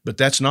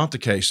that's not the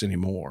case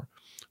anymore.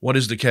 What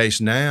is the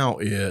case now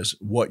is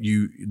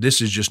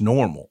this is just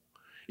normal.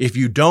 If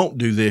you don't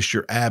do this,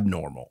 you're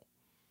abnormal.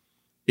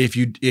 If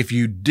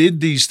you did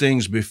these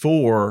things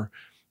before,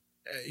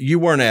 you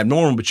weren't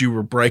abnormal, but you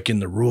were breaking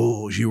the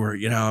rules. You were,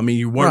 you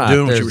weren't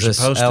doing what you were supposed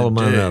to do. There's this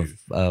element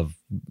of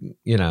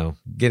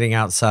getting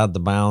outside the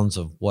bounds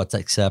of what's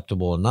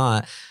acceptable and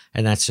not,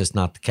 and that's just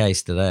not the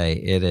case today.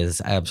 It is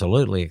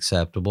absolutely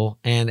acceptable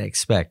and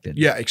expected.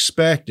 Yeah,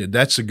 expected.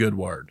 That's a good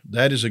word.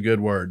 That is a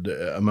good word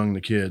among the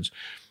kids.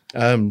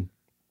 And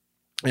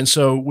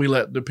so we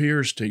let the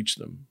peers teach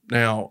them.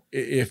 Now,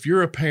 if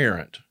you're a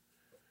parent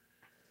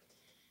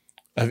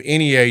of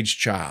any age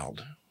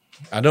child,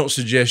 I don't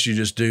suggest you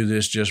just do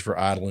this just for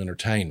idle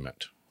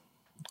entertainment,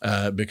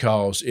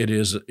 because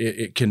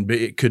it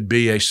could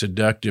be a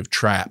seductive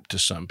trap to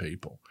some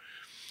people.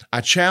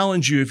 I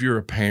challenge you, if you're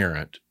a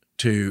parent,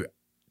 to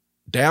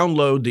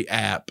download the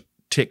app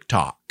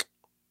TikTok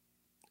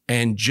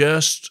and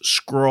just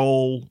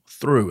scroll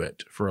through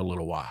it for a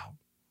little while.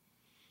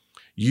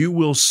 You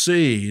will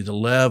see the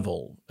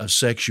level of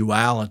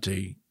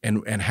sexuality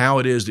and how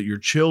it is that your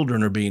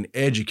children are being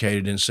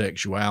educated in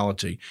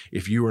sexuality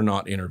if you are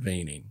not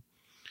intervening.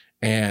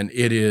 And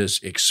it is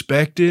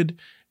expected,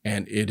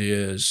 and it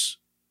is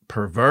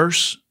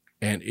perverse,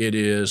 and it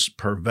is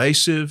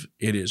pervasive.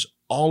 It is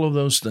all of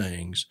those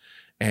things,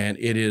 and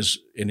it is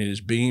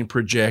being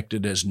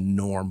projected as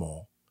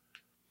normal.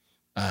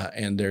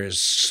 And there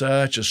is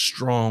such a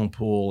strong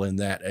pull in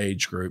that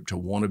age group to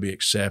want to be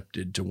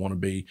accepted, to want to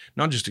be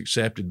not just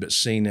accepted, but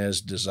seen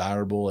as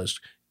desirable, as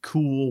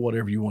cool,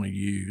 whatever you want to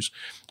use.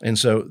 And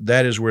so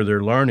that is where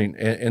they're learning.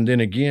 And then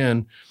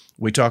again,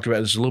 we talked about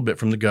this a little bit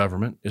from the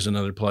government is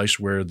another place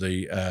where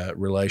the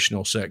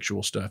relational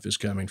sexual stuff is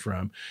coming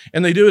from.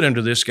 And they do it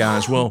under this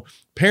guise. Well,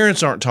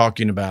 parents aren't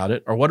talking about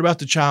it. Or what about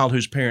the child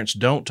whose parents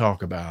don't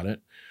talk about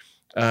it?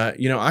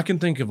 I can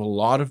think of a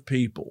lot of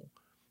people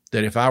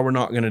that if I were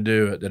not going to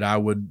do it, that I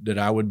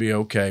would be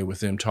okay with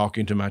them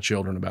talking to my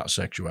children about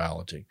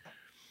sexuality.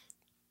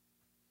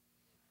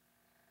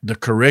 The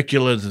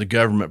curricula that the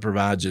government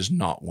provides is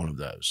not one of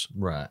those.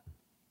 Right.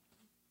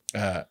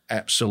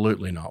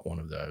 Absolutely not one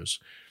of those.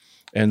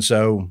 And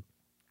so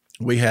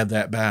we have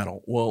that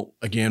battle. Well,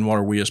 again, what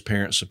are we as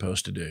parents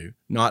supposed to do?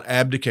 Not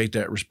abdicate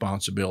that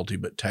responsibility,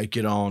 but take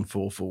it on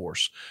full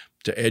force,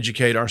 to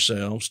educate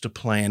ourselves, to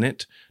plan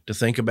it, to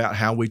think about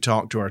how we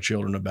talk to our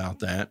children about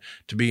that,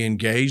 to be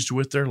engaged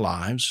with their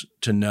lives,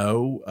 to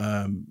know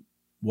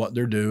what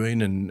they're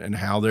doing and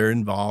how they're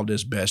involved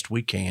as best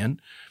we can,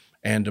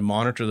 and to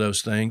monitor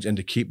those things and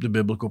to keep the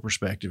biblical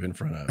perspective in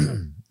front of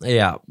them.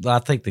 Yeah, I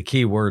think the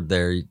key word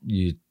there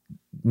you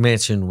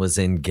mentioned was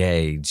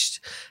engaged.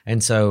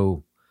 And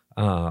so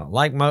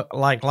like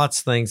lots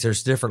of things,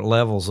 there's different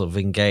levels of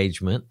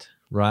engagement,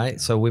 right?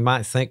 So we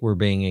might think we're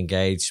being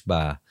engaged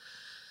by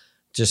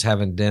just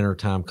having dinner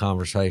time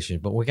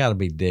conversations, but we got to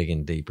be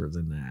digging deeper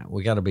than that.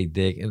 We got to be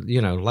digging,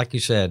 like you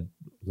said,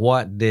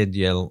 what did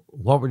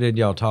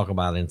y'all talk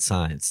about in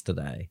science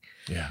today?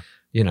 Yeah.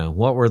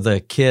 What were the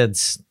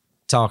kids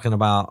talking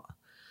about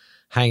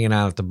hanging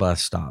out at the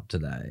bus stop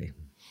today?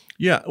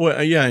 Yeah.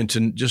 Well, yeah. And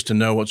to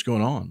know what's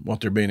going on, what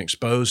they're being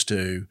exposed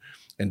to,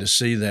 and to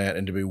see that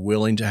and to be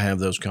willing to have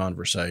those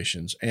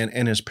conversations.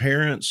 And as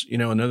parents,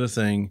 another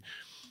thing,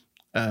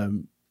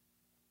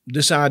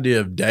 this idea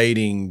of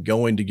dating,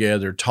 going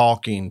together,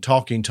 talking,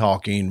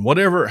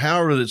 whatever,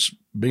 however it's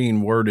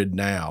being worded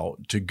now,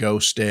 to go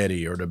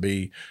steady or to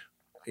be,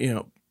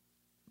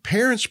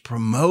 parents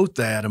promote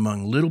that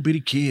among little bitty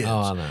kids. Oh,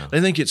 I know.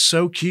 They think it's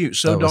so cute,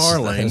 so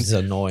darling. It's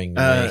annoying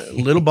to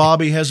me. Little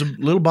Bobby has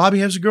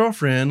a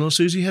girlfriend. Little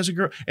Susie has a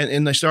girl,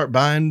 and they start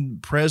buying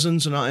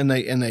presents and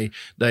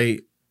they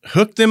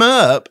hook them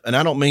up. And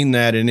I don't mean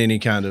that in any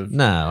kind of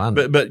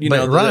but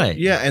right,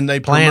 yeah. And they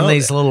plan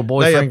these little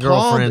boyfriend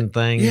girlfriend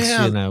things,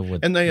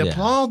 and they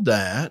applaud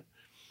that.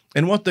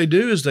 And what they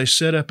do is they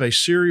set up a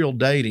serial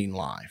dating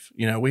life.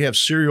 We have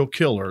serial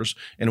killers,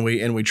 and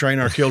we train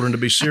our children to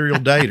be serial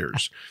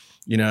daters.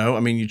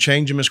 You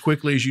change them as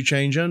quickly as you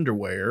change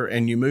underwear,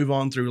 and you move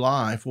on through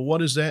life. Well,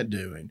 what is that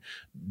doing?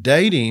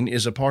 Dating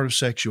is a part of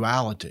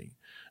sexuality.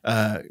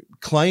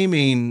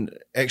 Claiming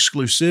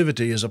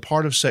exclusivity is a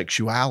part of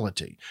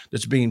sexuality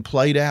that's being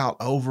played out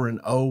over and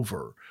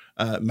over.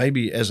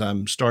 Maybe as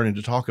I'm starting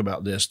to talk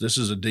about this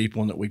is a deep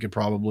one that we could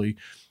probably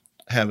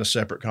have a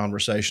separate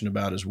conversation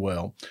about as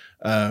well,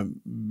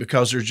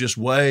 because there's just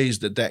ways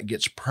that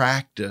gets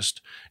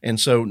practiced. And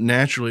so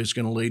naturally it's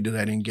going to lead to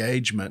that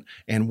engagement.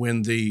 And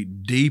when the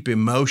deep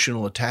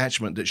emotional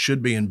attachment that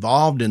should be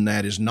involved in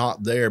that is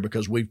not there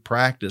because we've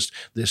practiced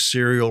this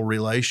serial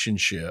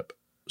relationship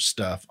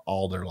stuff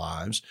all their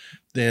lives,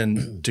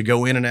 then to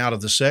go in and out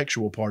of the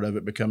sexual part of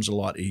it becomes a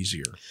lot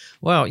easier.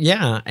 Well,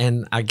 yeah.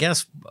 And I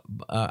guess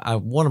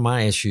one of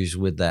my issues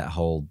with that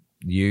whole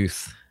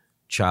youth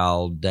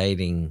child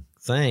dating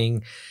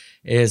thing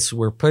is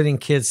we're putting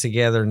kids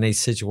together in these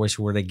situations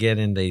where they get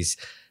in these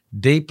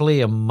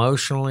deeply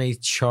emotionally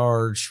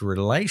charged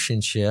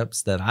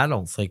relationships that I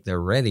don't think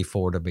they're ready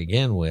for to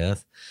begin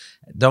with.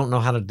 Don't know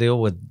how to deal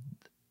with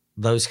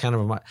those kind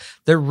of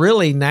they're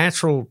really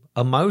natural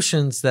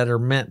emotions that are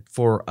meant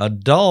for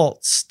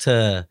adults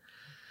to,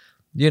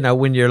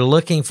 when you're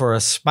looking for a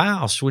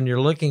spouse, when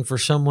you're looking for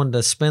someone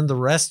to spend the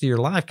rest of your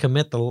life,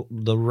 commit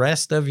the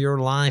rest of your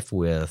life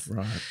with.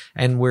 Right.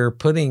 And we're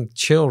putting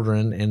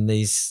children in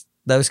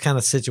those kind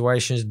of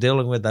situations,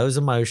 dealing with those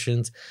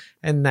emotions,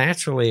 and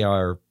naturally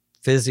our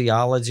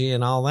physiology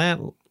and all that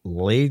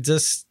leads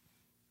us,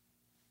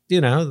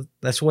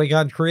 that's the way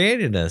God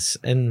created us.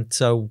 And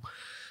so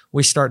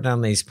we start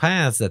down these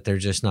paths that they're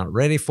just not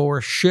ready for,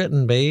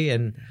 shouldn't be.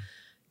 And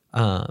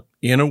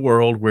in a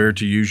world where,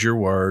 to use your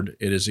word,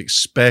 it is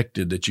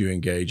expected that you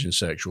engage in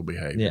sexual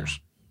behaviors.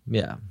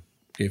 Yeah.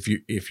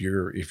 if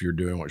you're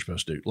doing what you're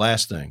supposed to do.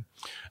 Last thing,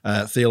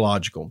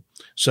 theological.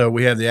 So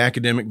we have the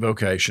academic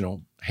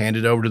vocational,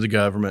 handed over to the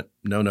government.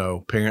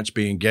 No. Parents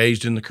be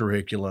engaged in the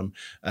curriculum,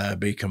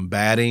 be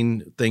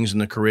combating things in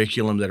the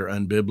curriculum that are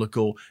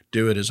unbiblical.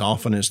 Do it as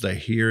often as they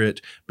hear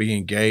it. Be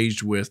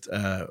engaged with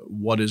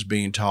what is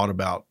being taught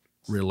about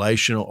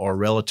relational or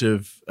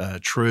relative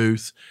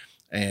truth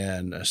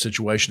and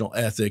situational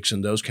ethics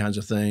and those kinds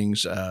of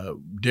things,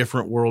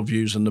 different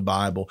worldviews in the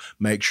Bible.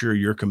 Make sure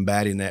you're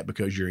combating that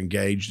because you're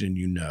engaged and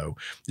you know.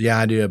 The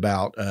idea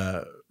about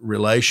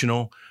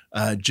relational,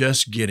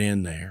 just get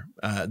in there.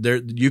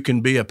 You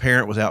can be a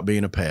parent without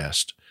being a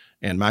pest.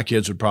 And my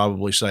kids would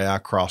probably say I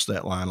cross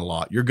that line a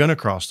lot. You're going to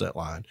cross that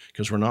line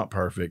because we're not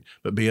perfect,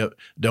 but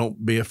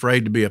don't be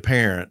afraid to be a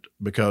parent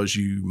because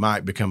you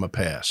might become a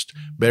pest.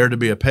 Better to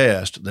be a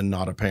pest than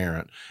not a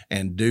parent,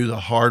 and do the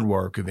hard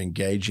work of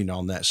engaging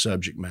on that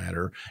subject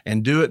matter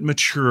and do it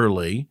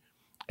maturely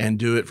and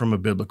do it from a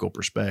biblical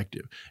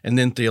perspective. And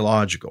then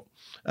theological.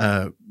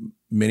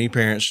 Many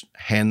parents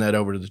hand that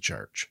over to the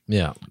church.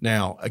 Yeah.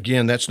 Now,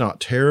 again, that's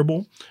not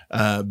terrible,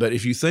 but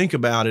if you think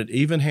about it,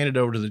 even hand it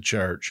over to the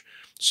church.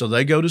 So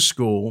they go to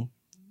school,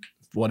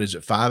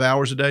 5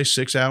 hours a day,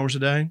 6 hours a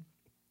day?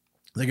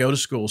 They go to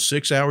school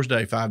 6 hours a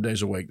day, 5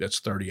 days a week. That's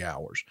 30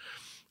 hours.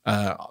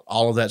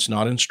 All of that's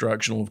not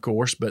instructional, of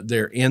course, but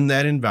they're in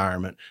that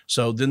environment.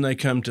 So then they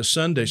come to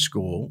Sunday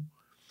school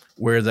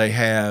where they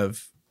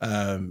have,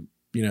 10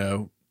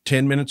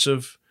 minutes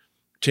of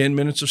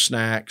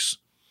snacks,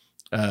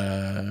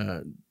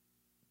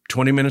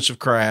 20 minutes of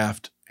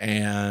craft,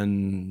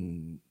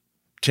 and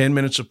 10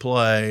 minutes of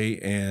play,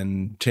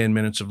 and 10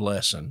 minutes of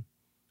lesson.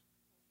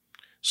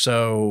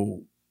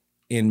 So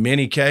in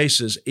many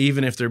cases,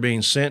 even if they're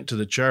being sent to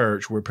the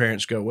church where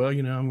parents go, well,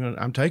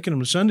 I'm taking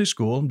them to Sunday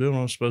school, I'm doing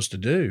what I'm supposed to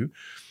do,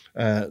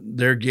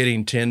 they're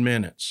getting 10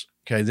 minutes.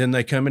 Okay, then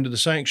they come into the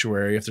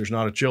sanctuary if there's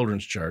not a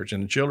children's church,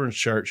 and the children's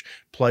church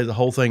play the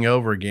whole thing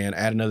over again,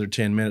 add another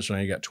 10 minutes, so now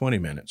you got 20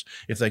 minutes.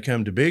 If they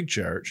come to big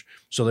church,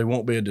 so they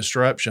won't be a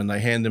disruption, they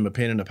hand them a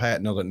pen and a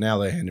pad. Now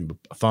they hand them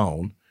a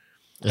phone,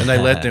 and they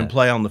let them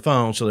play on the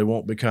phone so they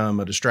won't become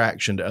a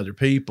distraction to other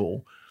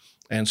people.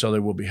 And so they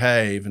will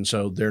behave, and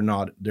so they're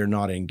not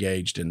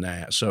engaged in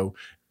that. So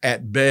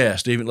at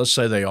best, even let's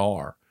say they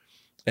are,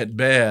 at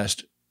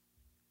best,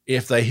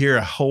 if they hear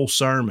a whole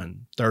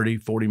sermon, 30,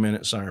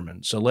 40-minute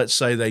sermon, so let's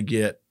say they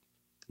get,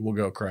 we'll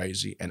go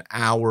crazy, an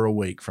hour a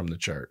week from the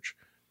church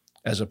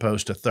as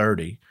opposed to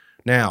 30.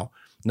 Now,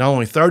 not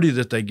only 30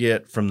 that they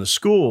get from the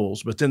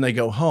schools, but then they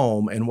go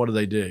home, and what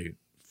do?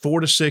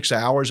 4 to 6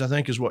 hours, I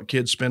think, is what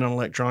kids spend on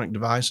electronic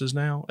devices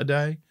now a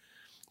day.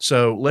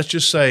 So let's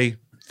just say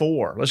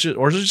 4, let's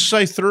just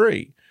say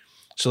 3.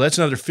 So that's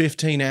another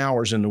 15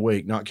 hours in the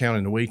week, not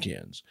counting the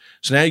weekends.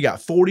 So now you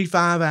got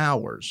 45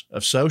 hours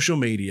of social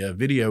media,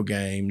 video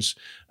games,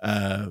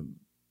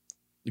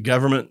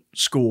 government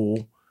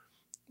school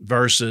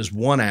versus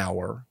 1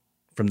 hour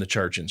from the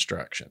church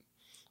instruction.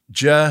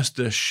 Just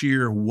the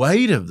sheer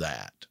weight of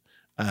that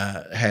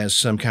has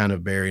some kind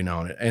of bearing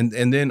on it.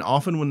 And then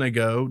often when they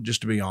go, just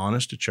to be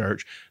honest, to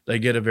church, they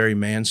get a very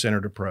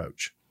man-centered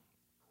approach.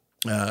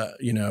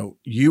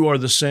 You are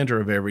the center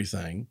of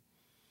everything.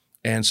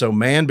 And so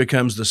man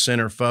becomes the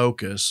center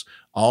focus,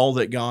 all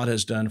that God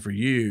has done for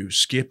you,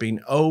 skipping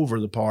over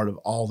the part of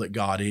all that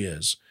God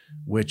is,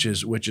 which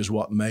is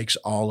what makes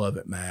all of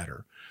it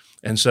matter.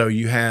 And so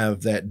you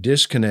have that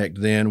disconnect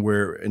then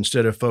where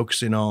instead of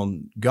focusing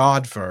on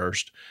God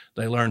first,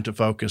 they learn to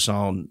focus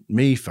on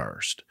me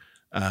first.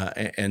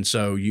 And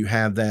so you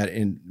have that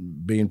in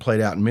being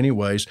played out in many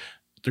ways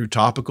through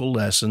topical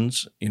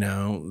lessons,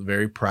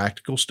 very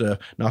practical stuff.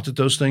 Not that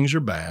those things are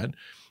bad.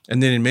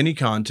 And then in many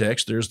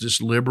contexts, there's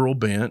this liberal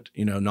bent,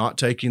 not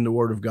taking the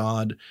Word of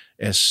God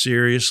as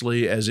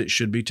seriously as it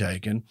should be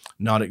taken,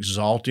 not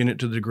exalting it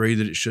to the degree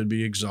that it should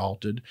be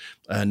exalted,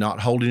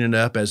 not holding it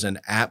up as an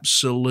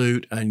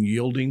absolute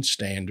unyielding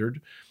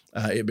standard.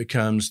 It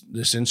becomes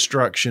this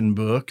instruction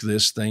book,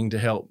 this thing to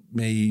help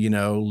me,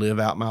 live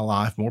out my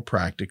life more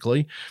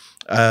practically.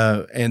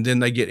 And then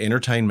they get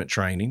entertainment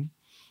training.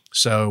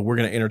 So we're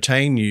going to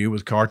entertain you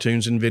with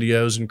cartoons and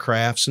videos and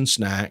crafts and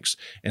snacks.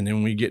 And then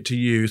when we get to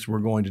youth, we're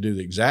going to do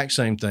the exact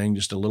same thing,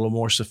 just a little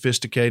more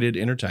sophisticated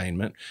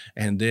entertainment.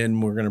 And then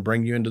we're going to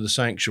bring you into the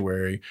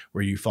sanctuary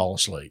where you fall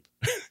asleep.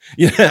 But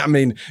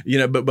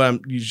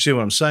you see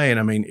what I'm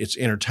saying? It's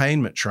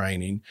entertainment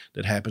training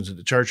that happens at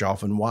the church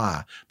often.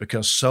 Why?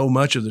 Because so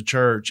much of the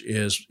church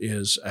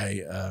is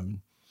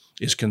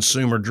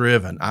consumer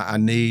driven. I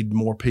need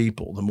more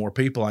people. The more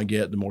people I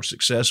get, the more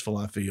successful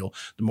I feel.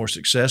 The more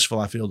successful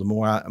I feel, the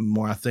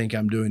more I think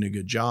I'm doing a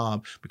good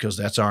job, because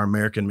that's our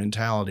American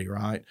mentality,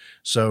 right?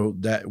 So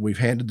that we've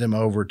handed them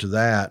over to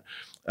that.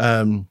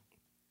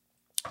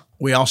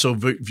 We also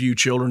view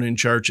children in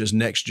church as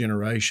next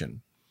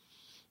generation.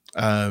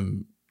 How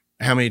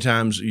many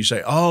times you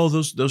say, "Oh,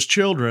 those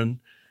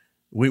children,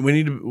 we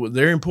need to,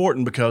 they're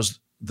important because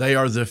they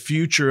are the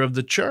future of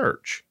the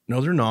church."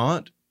 No, they're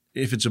not.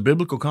 if it's a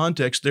biblical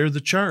context, they're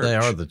the church. They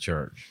are the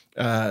church.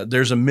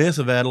 There's a myth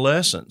of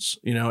adolescence.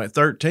 At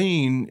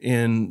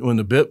 13, when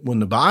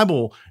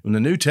the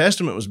New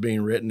Testament was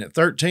being written, at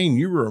 13,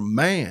 you were a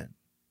man.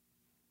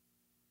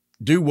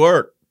 Do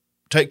work,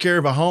 take care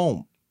of a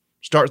home,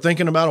 start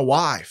thinking about a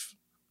wife.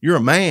 You're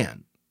a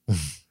man.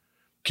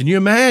 Can you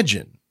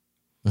imagine?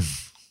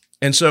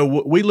 And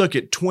so we look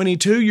at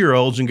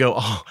 22-year-olds and go,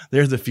 oh,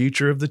 they're the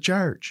future of the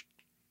church.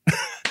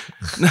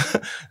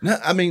 No,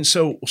 I mean,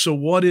 so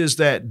what is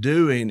that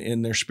doing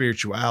in their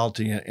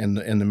spirituality and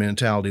the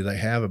mentality they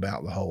have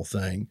about the whole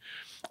thing?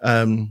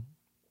 And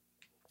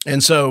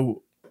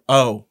so,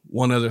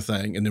 one other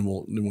thing, and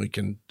then we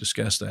can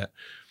discuss that,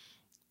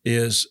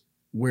 is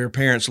where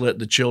parents let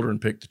the children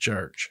pick the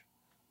church.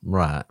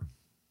 Right.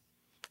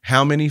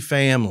 How many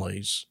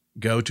families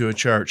go to a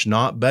church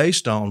not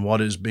based on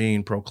what is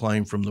being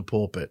proclaimed from the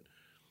pulpit?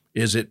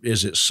 Is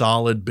it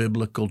solid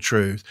biblical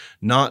truth?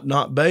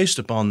 Not based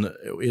upon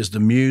is the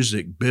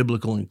music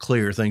biblical and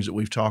clear, things that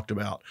we've talked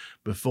about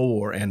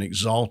before, and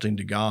exalting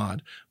to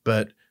God,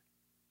 but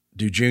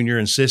do Junior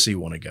and Sissy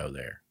want to go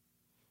there?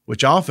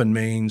 Which often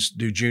means,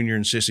 do Junior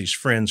and Sissy's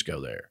friends go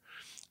there?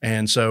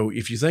 And so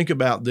if you think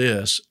about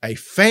this, a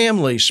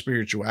family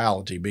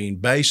spirituality being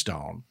based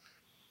on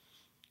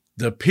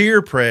the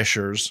peer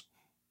pressures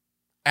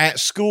at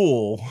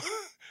school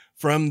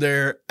from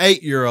their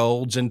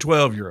 8-year-olds and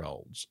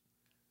 12-year-olds.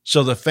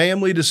 So the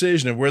family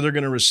decision of where they're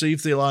going to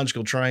receive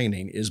theological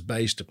training is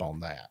based upon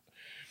that.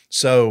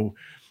 So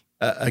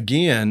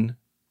again,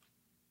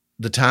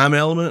 the time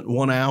element,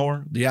 1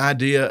 hour, the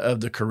idea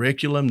of the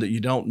curriculum that you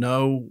don't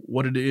know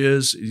what it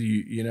is,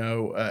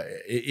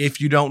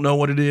 if you don't know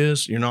what it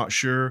is, you're not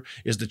sure.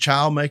 Is the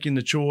child making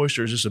the choice,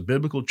 or is this a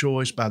biblical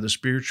choice by the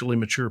spiritually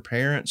mature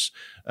parents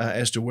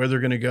as to where they're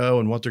going to go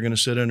and what they're going to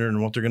sit under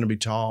and what they're going to be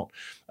taught?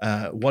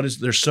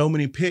 There's so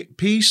many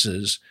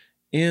pieces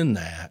in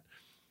that.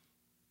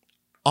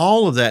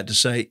 All of that to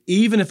say,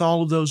 even if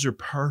all of those are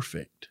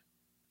perfectly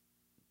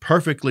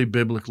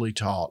biblically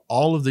taught,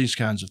 all of these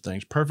kinds of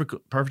things,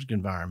 perfect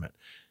environment,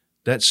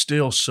 that's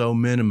still so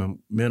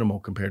minimal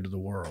compared to the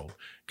world.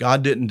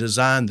 God didn't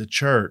design the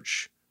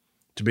church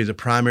to be the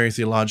primary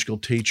theological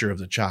teacher of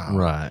the child.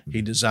 Right.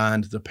 He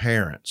designed the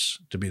parents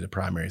to be the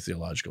primary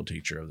theological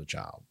teacher of the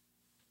child.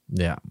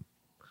 Yeah.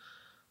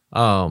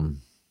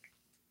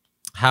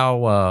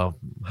 How are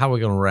we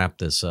going to wrap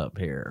this up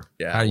here?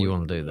 Yeah, how do you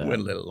want to do that?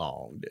 Went a little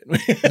long, didn't we?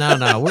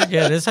 No, we're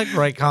good. It's a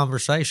great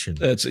conversation.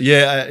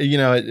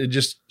 It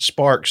just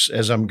sparks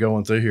as I'm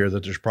going through here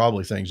that there's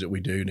probably things that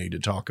we do need to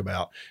talk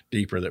about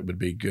deeper that would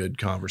be good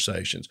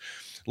conversations.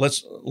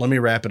 Let me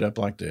wrap it up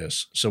like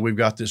this. So we've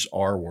got this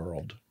our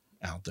world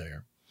out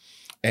there,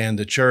 and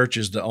the church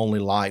is the only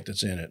light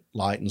that's in it,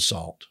 light and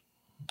salt.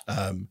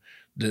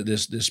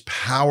 This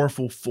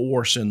powerful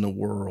force in the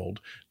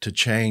world to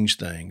change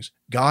things.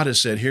 God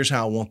has said, here's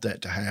how I want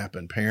that to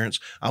happen. Parents,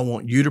 I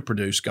want you to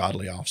produce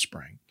godly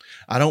offspring.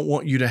 I don't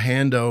want you to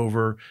hand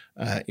over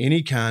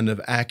any kind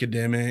of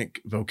academic,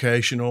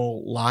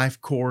 vocational,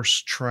 life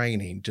course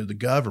training to the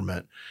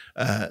government.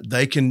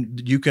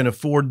 You can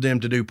afford them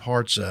to do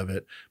parts of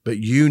it, but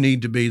you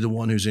need to be the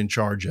one who's in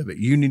charge of it.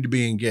 You need to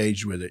be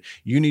engaged with it.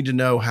 You need to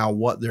know how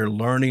what they're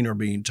learning or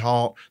being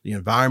taught, the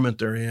environment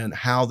they're in,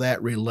 how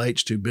that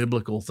relates to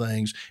biblical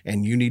things,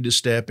 and you need to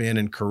step in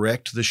and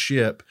correct the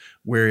ship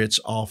where it's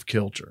off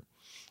kilter.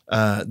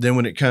 Then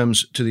when it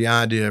comes to the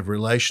idea of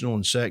relational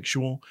and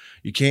sexual,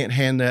 you can't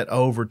hand that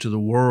over to the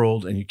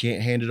world, and you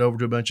can't hand it over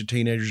to a bunch of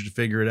teenagers to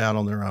figure it out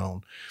on their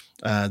own.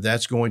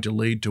 That's going to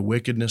lead to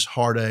wickedness,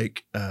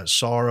 heartache,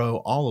 sorrow,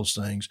 all those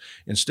things.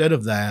 Instead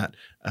of that,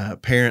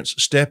 parents,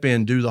 step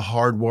in, do the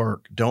hard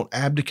work. Don't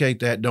abdicate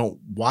that. Don't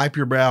wipe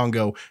your brow and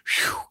go,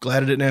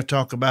 glad I didn't have to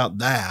talk about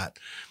that.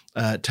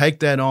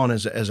 Take that on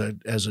as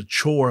a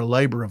chore, a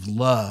labor of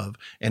love,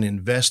 and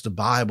invest the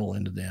Bible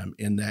into them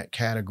in that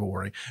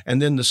category.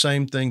 And then the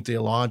same thing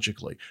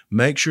theologically.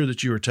 Make sure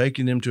that you are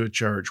taking them to a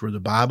church where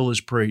the Bible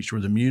is preached, where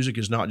the music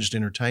is not just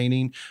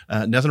entertaining,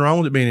 nothing wrong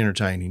with it being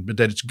entertaining, but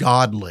that it's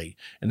godly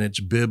and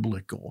it's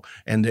biblical,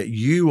 and that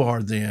you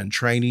are then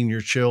training your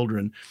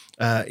children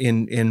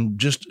in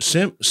just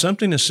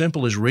something as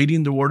simple as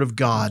reading the Word of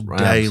God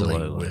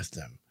daily with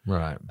them.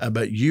 Right.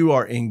 But you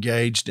are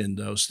engaged in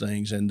those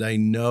things, and they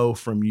know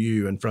from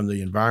you and from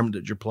the environment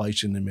that you're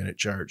placing them in at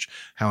church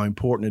how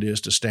important it is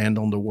to stand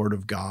on the Word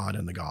of God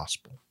and the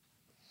gospel.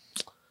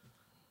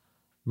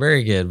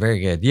 Very good.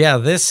 Very good. Yeah,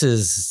 this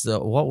is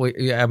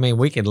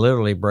we could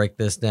literally break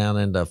this down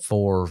into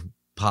 4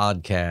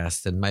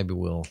 podcasts, and maybe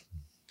we'll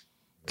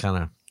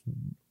kind of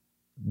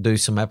do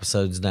some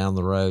episodes down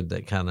the road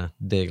that kind of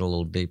dig a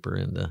little deeper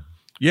into.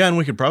 Yeah, and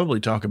we could probably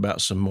talk about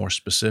some more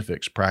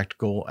specifics,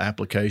 practical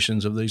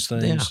applications of these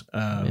things,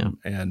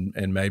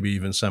 and maybe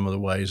even some of the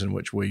ways in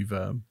which we've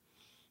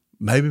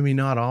maybe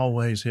not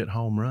always hit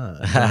home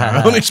runs in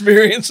our own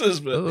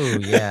experiences. But oh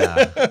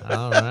yeah,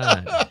 all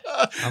right.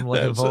 I'm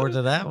looking forward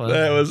to that one.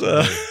 That was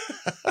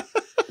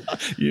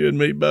You and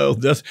me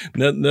both.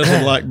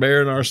 Nothing like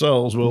bearing our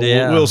souls.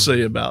 We'll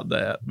see about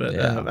that. But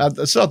I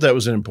thought that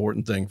was an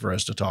important thing for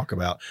us to talk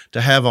about,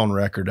 to have on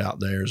record out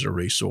there as a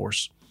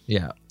resource.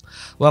 Yeah.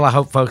 Well, I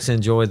hope folks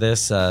enjoy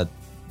this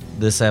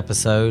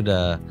episode.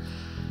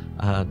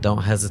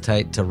 Don't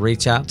hesitate to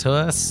reach out to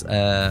us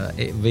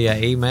via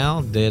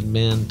email,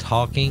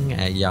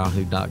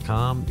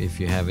 deadmentalking@yahoo.com. If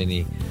you have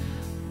any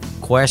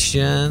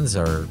questions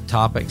or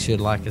topics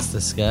you'd like us to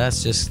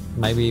discuss, just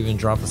maybe even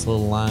drop us a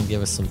little line,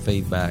 give us some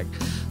feedback.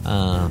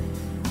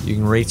 You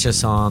can reach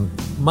us on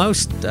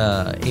most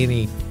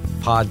any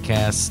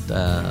podcast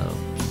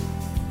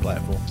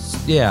platforms.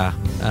 Yeah,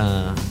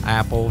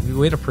 Apple.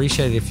 We'd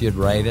appreciate it if you'd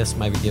rate us,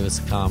 maybe give us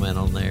a comment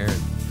on there.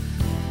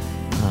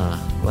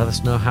 Let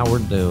us know how we're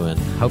doing.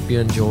 Hope you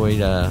enjoyed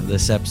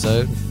this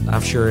episode.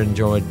 I've sure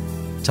enjoyed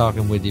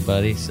talking with you,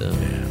 buddy. So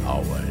yeah,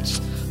 always.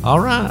 All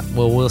right.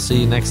 Well, we'll see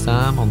you next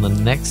time on the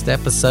next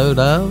episode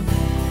of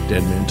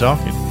Dead Men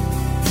Talking.